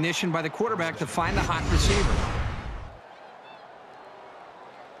recognition by the quarterback to find the hot receiver.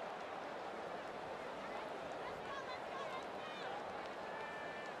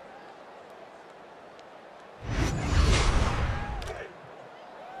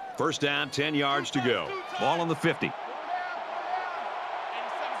 First down, 10 yards to go. Ball on the 50.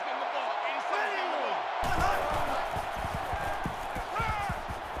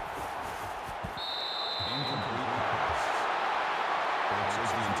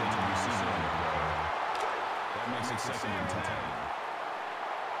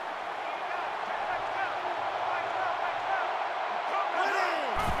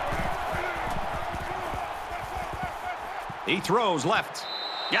 He throws left.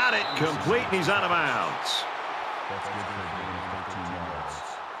 Got it. Complete, and he's out of bounds.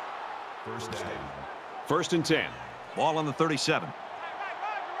 First and 10. Ball on the 37.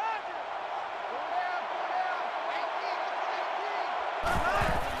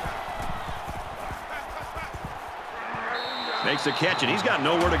 Makes the catch, and he's got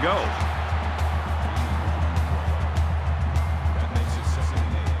nowhere to go.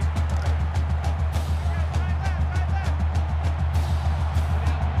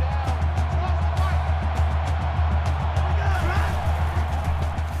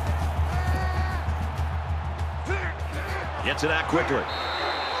 Gets it out quickly.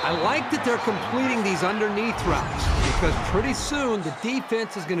 I like that they're completing these underneath routes because pretty soon the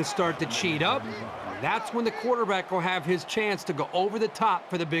defense is going to start to cheat up. That's when the quarterback will have his chance to go over the top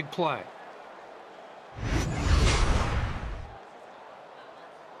for the big play.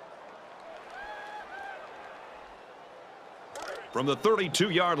 From the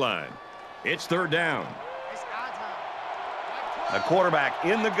 32-yard line, it's third down. The quarterback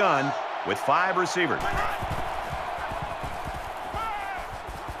in the gun with 5 receivers.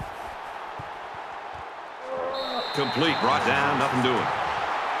 Complete, brought down, nothing doing.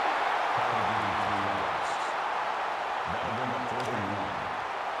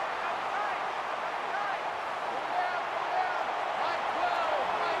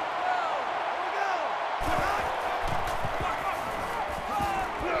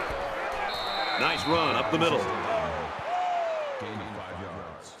 Nice run up the middle.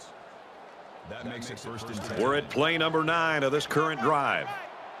 That makes it first and 10. We're at play number 9 of this current drive.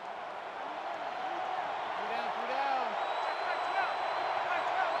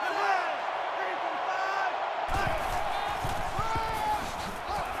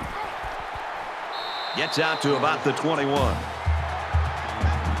 Gets out to about the 21.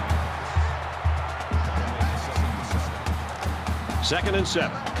 Second and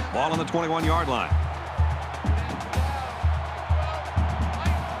 7. Ball on the 21-yard line.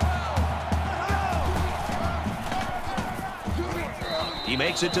 He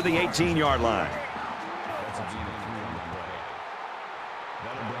makes it to the 18-yard line.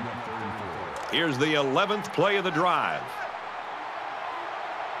 Here's the 11th play of the drive.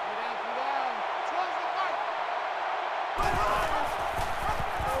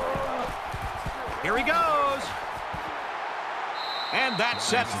 Here he goes. And that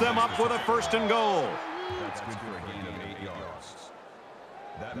sets them up with a 1st and goal. That's good for a gain of 8 yards.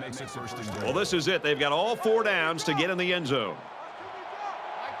 That makes it 1st and goal. Well, this is it. They've got all 4 downs to get in the end zone.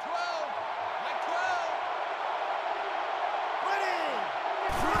 Like 12. Like 12.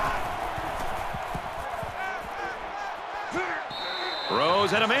 Ready.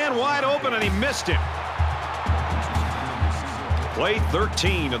 Throws at a man wide open, and he missed him. Play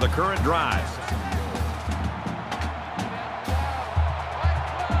 13 of the current drive.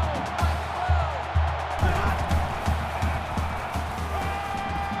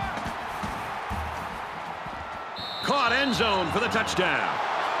 Caught end zone for the touchdown.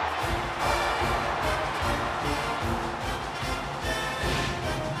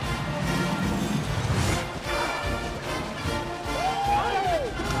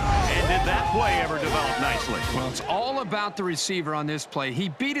 And did that play ever develop nicely? Well, it's all about the receiver on this play. He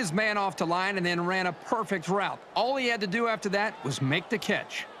beat his man off the line and then ran a perfect route. All he had to do after that was make the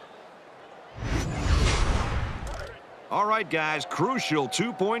catch. All right, guys, crucial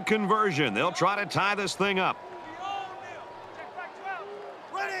 2-point conversion. They'll try to tie this thing up.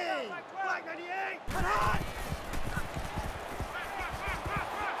 Ready. Flag 98. Cut hot.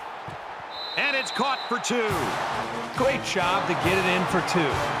 And it's caught for 2. Great job to get it in for 2.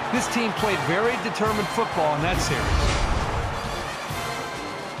 This team played very determined football in that series.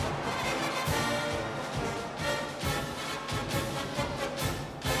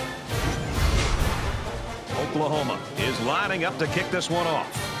 Oklahoma is lining up to kick this one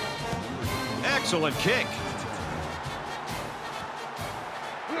off. Excellent kick.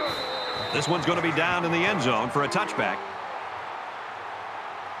 This one's going to be down in the end zone for a touchback.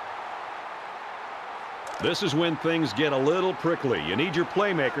 This is when things get a little prickly. You need your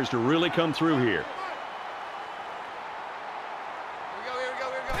playmakers to really come through here. Here we go.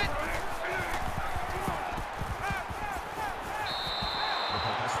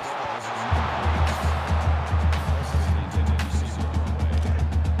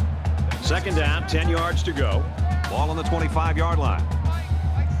 Second down, 10 yards to go. Ball on the 25-yard line.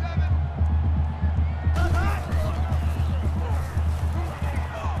 Like 7.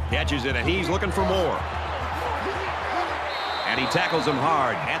 Catches it, and he's looking for more. And he tackles him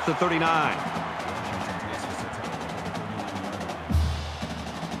hard at the 39.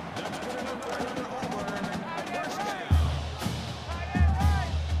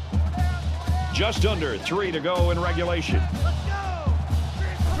 Just under 3 to go in regulation.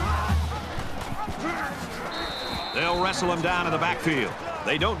 They'll wrestle him down in the backfield.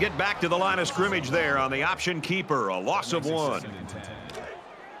 They don't get back to the line of scrimmage there on the option keeper, a loss of 1.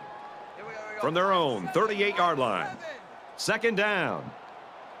 From their own 38-yard line. Second down.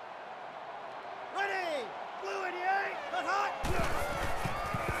 Ready. Blue 88. Cut hot.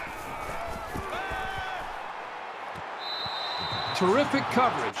 Terrific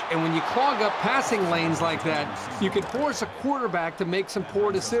coverage, and when you clog up passing lanes like that, you can force a quarterback to make some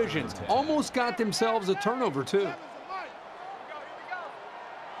poor decisions. Almost got themselves a turnover, too. Here we go.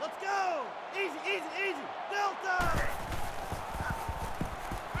 Let's go. Easy. Delta.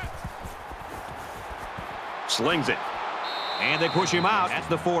 Slings it. And they push him out at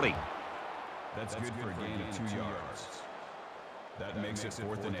the 40. That's good for a gain of 2 yards. That makes it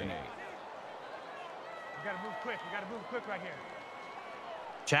 4th and 8. We gotta move quick. Right here.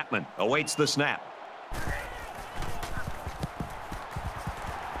 Chapman awaits the snap.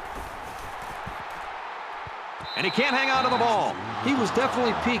 And he can't hang on to the ball. He was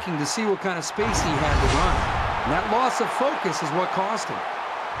definitely peeking to see what kind of space he had to run. And that loss of focus is what cost him.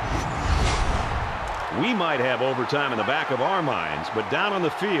 We might have overtime in the back of our minds, but down on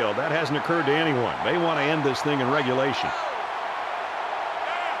the field, that hasn't occurred to anyone. They want to end this thing in regulation.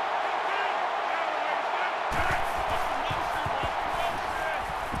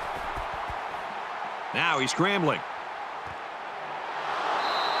 Now he's scrambling.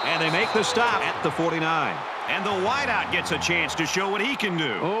 And they make the stop at the 49. And the wideout gets a chance to show what he can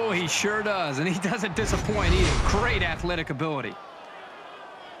do. Oh, he sure does, and he doesn't disappoint either. Great athletic ability.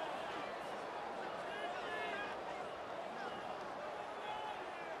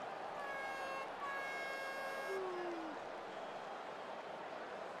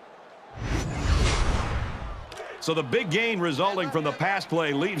 So the big gain resulting from the pass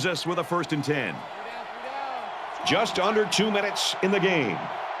play leaves us with a 1st and 10. Just under 2 minutes in the game.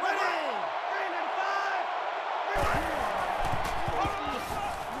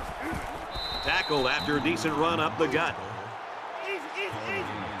 Tackled after a decent run up the gut. Easy. Big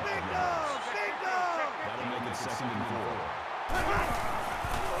dog. That'll make it 2nd and 4.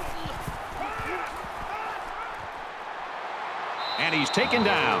 And And he's taken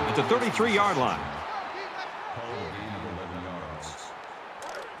down at the 33-yard line.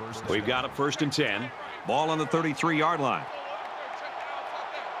 We've got it 1st and 10. Ball on the 33-yard line.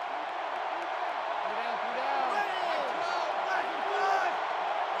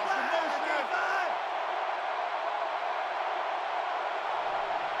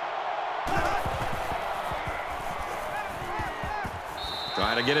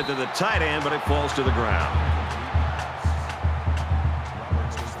 Trying to get it to the tight end, but it falls to the ground.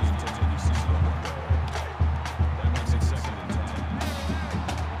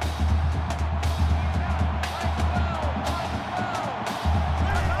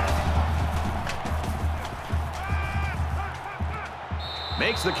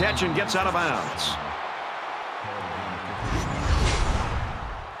 Makes the catch and gets out of bounds.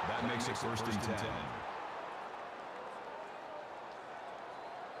 That makes it 1st and 10.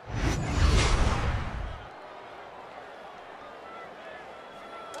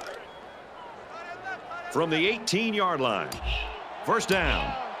 From the 18-yard line. 1st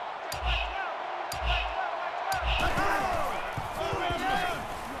down.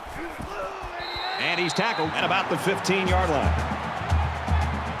 And he's tackled at about the 15-yard line.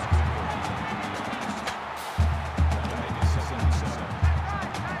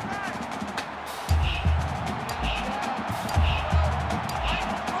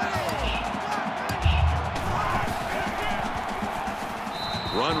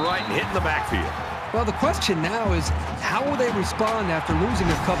 Run right and hit in the backfield. Well, the question now is, how will they respond after losing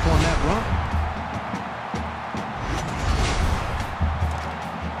a couple on that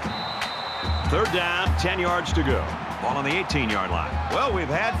run? 3rd down, 10 yards to go. Ball on the 18-yard line. Well, we've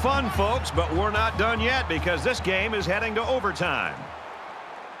had fun, folks, but we're not done yet because this game is heading to overtime.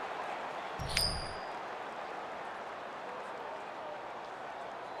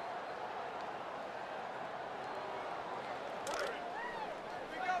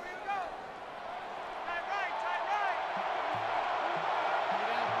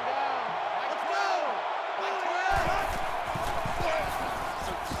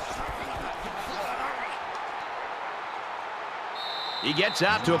 He gets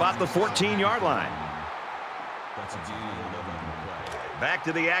out to about the 14-yard line. That's a gain of 11 on the play. Back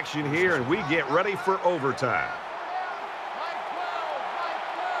to the action here, and we get ready for overtime.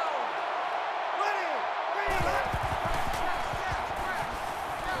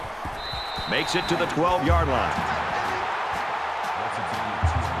 Makes it to the 12-yard line. That's a gain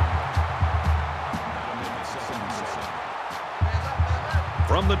of 2. That'll make it 2nd and 7.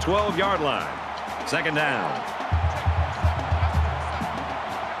 From the 12-yard line. 2nd down.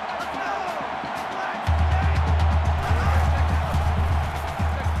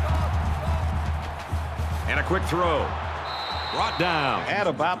 And a quick throw. Brought down at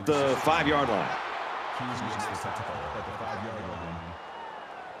about the 5-yard line. Hughes makes the tackle at the 5-yard line.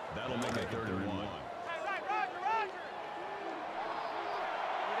 That'll make it 3rd and 1.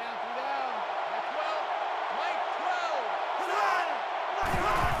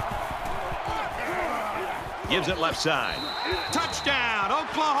 Gives it left side. Touchdown,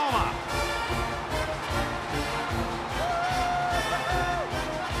 Oklahoma.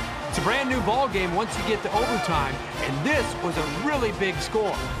 It's a brand new ball game once you get to overtime, and this was a really big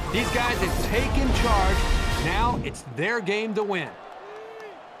score. These guys have taken charge. Now it's their game to win.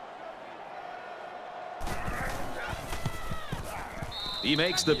 He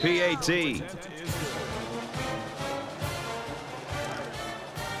makes the PAT.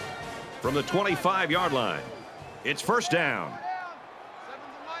 From the 25-yard line. It's 1st down.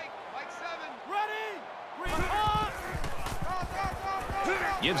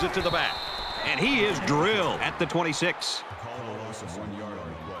 Gives it to the back. And he is drilled at the 26. Call a loss of 1 yard on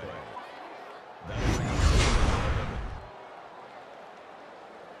the play. That'll bring up 2nd.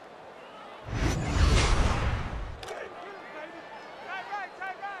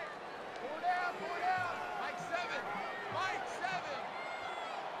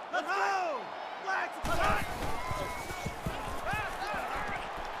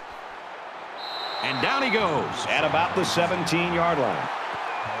 And down he goes at about the 17-yard line.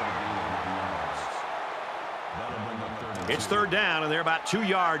 It's 3rd down, and they're about 2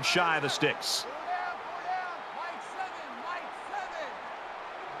 yards shy of the sticks.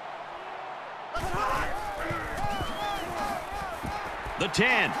 The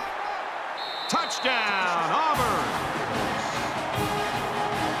 10. Touchdown, Auburn.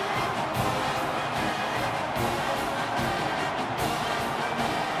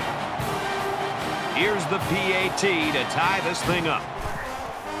 Here's the PAT to tie this thing up.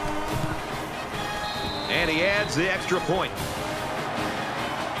 And he adds the extra point.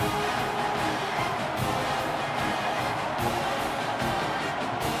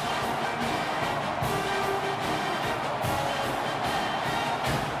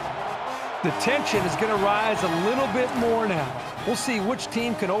 The tension is going to rise a little bit more now. We'll see which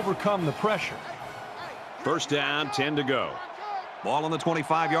team can overcome the pressure. First down, 10 to go. Ball on the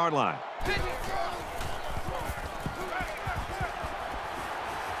 25-yard line.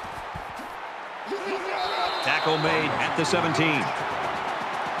 Tackle made at the 17.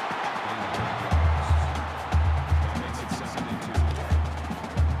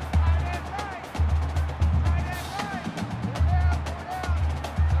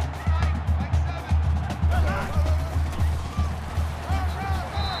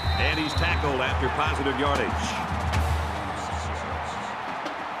 And he's tackled after positive yardage.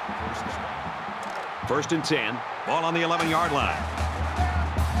 First and 10. Ball on the 11-yard line.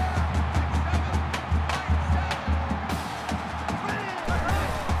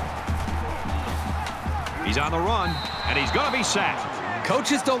 He's on the run, and he's going to be sacked.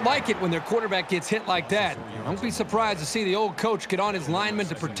 Coaches don't like it when their quarterback gets hit like that. Don't be surprised to see the old coach get on his lineman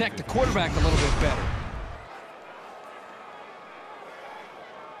to protect the quarterback a little bit better.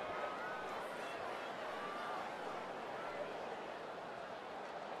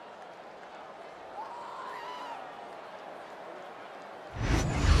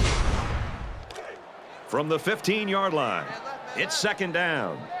 From the 15-yard line, it's second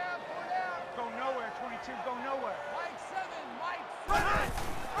down. Go nowhere, 22, go nowhere. Mike 7, Mike 7.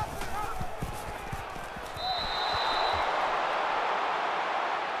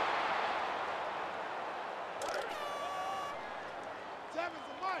 Seven's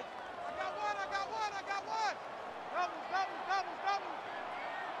a Mike. I got one. Doubles.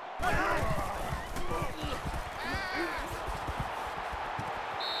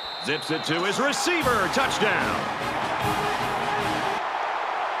 Zips it to his receiver. Touchdown.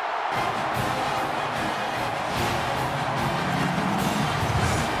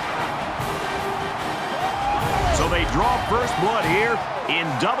 So they draw first blood here in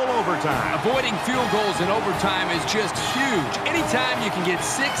double overtime. Avoiding field goals in overtime is just huge. Anytime you can get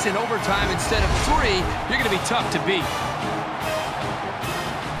 6 in overtime instead of 3, you're going to be tough to beat.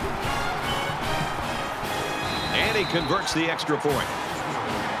 And he converts the extra point.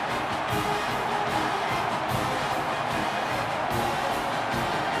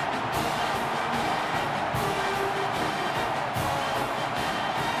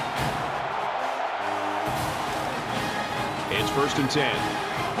 It's first and 10.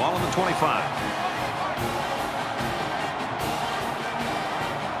 Ball on the 25.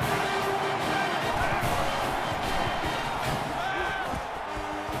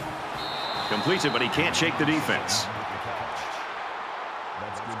 Completes it, but he can't shake the defense.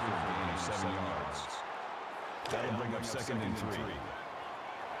 That's good for a gain of 7 yards. That'll bring up second and 3. Watch the run.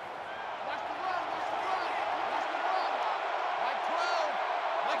 Mike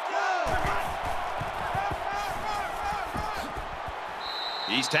 12. Let's go.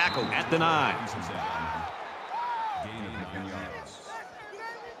 He's tackled at the 9. Gain of 9 yards.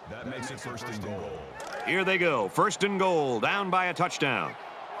 That makes it first and goal. Here they go. First and goal. Down by a touchdown.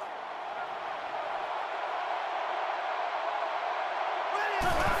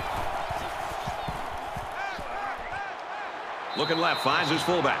 Looking left. Finds his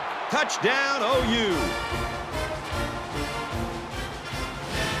fullback. Touchdown, OU.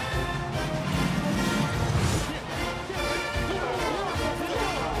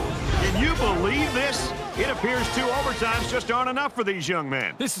 Can you believe this? It appears 2 overtimes just aren't enough for these young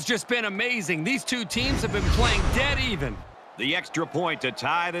men. This has just been amazing. These two teams have been playing dead even. The extra point to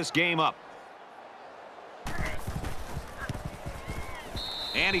tie this game up.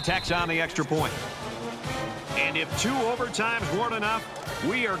 And he tacks on the extra point. And if 2 overtimes weren't enough,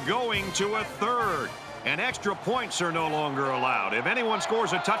 we are going to a third. And extra points are no longer allowed. If anyone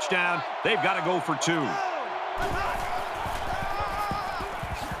scores a touchdown, they've got to go for 2.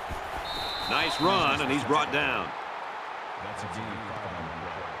 Nice run, and he's brought down. That's a gain of 5 on the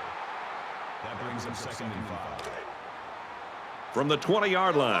play. That brings up second and 5. From the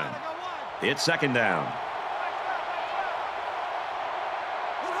 20-yard line, it's second down.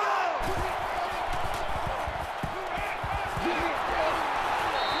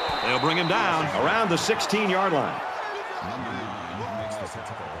 They'll bring him down around the 16-yard line. Number 9 makes the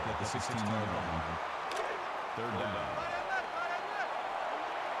tackle at the 16-yard line. Third down.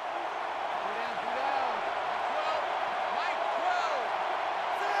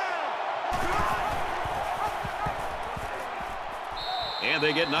 And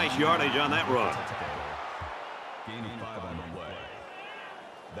they get nice yardage on that run. Gaining 5 on the play.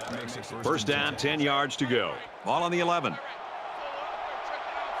 That makes it First down, 10 yards to go. Ball on the 11.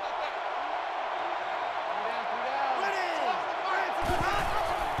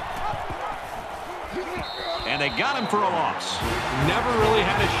 And they got him for a loss. Never really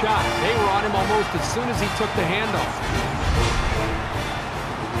had a shot. They were on him almost as soon as he took the handoff.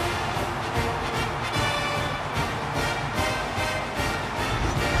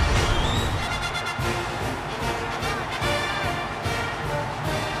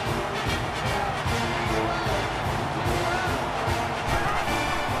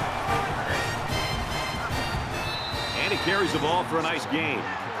 And he carries the ball for a nice gain.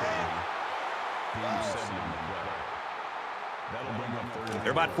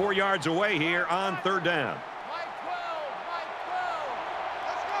 They're about 4 yards away here on third down. Mike 12, Mike 12.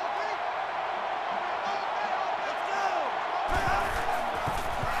 Let's go, Pete.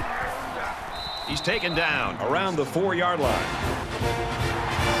 Let's go. He's taken down around the 4-yard line.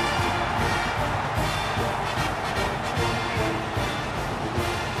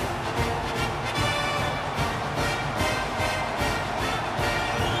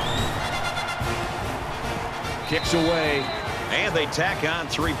 Kicks away, and they tack on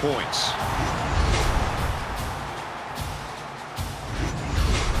 3 points.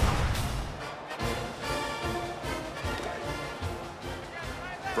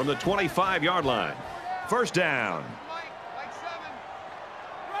 From the 25-yard line, first down. Mike, Mike 7.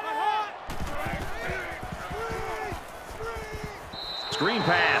 Screen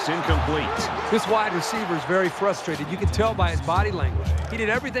pass incomplete. This wide receiver is very frustrated. You can tell by his body language. He did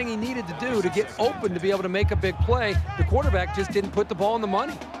everything he needed to do to get open to be able to make a big play. The quarterback just didn't put the ball in the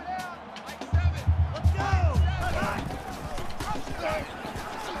money.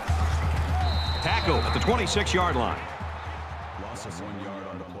 Tackle at the 26-yard line. Loss of 1 yard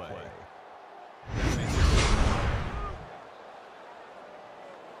on the play.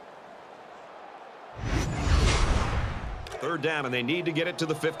 Third down, and they need to get it to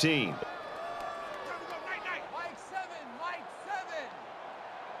the 15. Mike 7, Mike 7.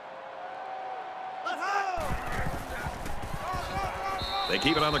 Let's go. They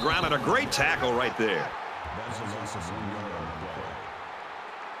keep it on the ground, and a great tackle right there. That's a loss of 1 yard on the play.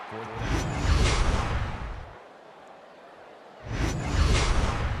 Fourth down.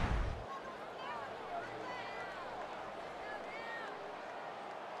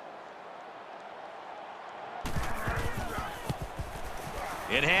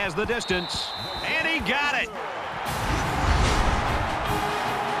 It has the distance, and he got it.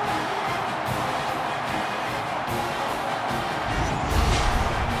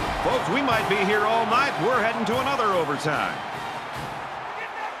 Folks, we might be here all night. We're heading to another overtime.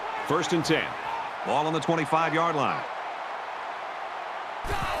 First and 10. Ball on the 25-yard line.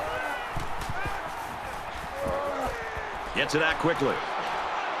 Gets it out quickly.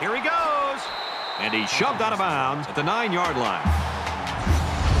 Here he goes. And he's shoved out of bounds at the 9-yard line.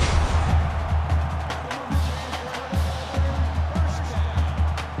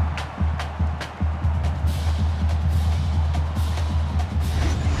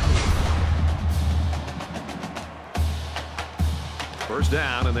 First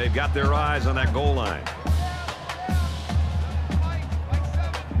down, and they've got their eyes on that goal line. Mike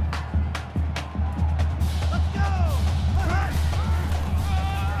 7. Let's go.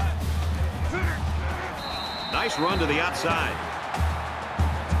 Nice run to the outside.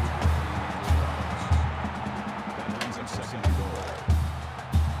 That brings up second and goal.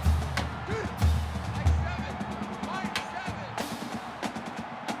 Mike 7, Mike 7.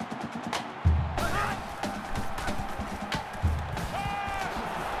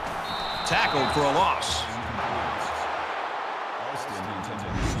 Tackled for a loss. Alston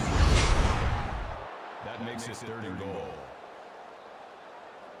intended receiver. That makes it third and goal.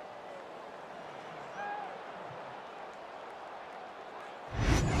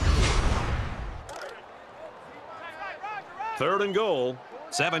 Third and goal.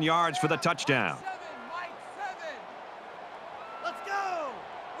 7 yards for the touchdown. 7, Mike 7. Let's go.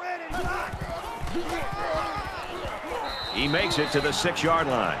 Ready. He makes it to the 6-yard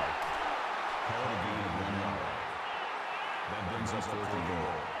line. Call it a gain of 1 yard. That brings us fourth and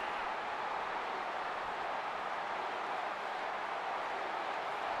goal.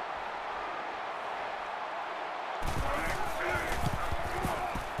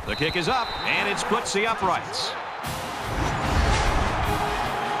 The kick is up, and it splits the uprights.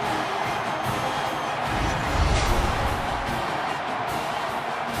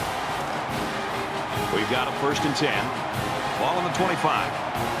 We've got a first and 10. Ball on the 25.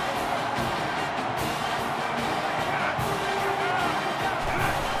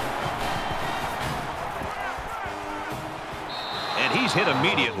 And he's hit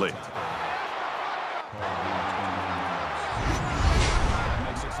immediately. That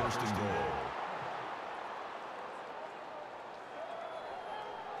makes it first and goal.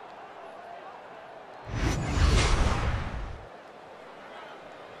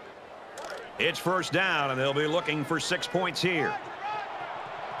 It's first down, and they'll be looking for 6 points here.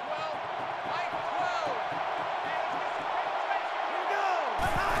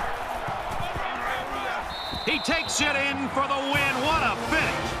 He takes it in for the win. What a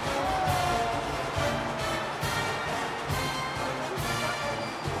finish.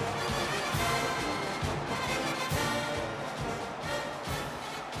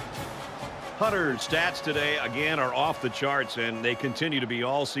 Hunter's stats today, again, are off the charts, and they continue to be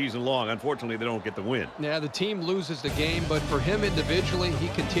all season long. Unfortunately, they don't get the win. Yeah, the team loses the game, but for him individually, he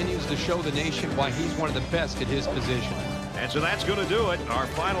continues to show the nation why he's one of the best at his position. And so that's going to do it. Our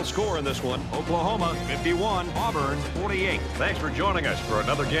final score in this one, Oklahoma 51, Auburn 48. Thanks for joining us for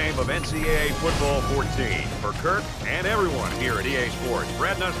another game of NCAA Football 14. For Kirk and everyone here at EA Sports,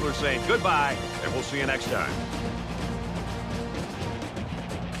 Brad Nussler saying goodbye, and we'll see you next time.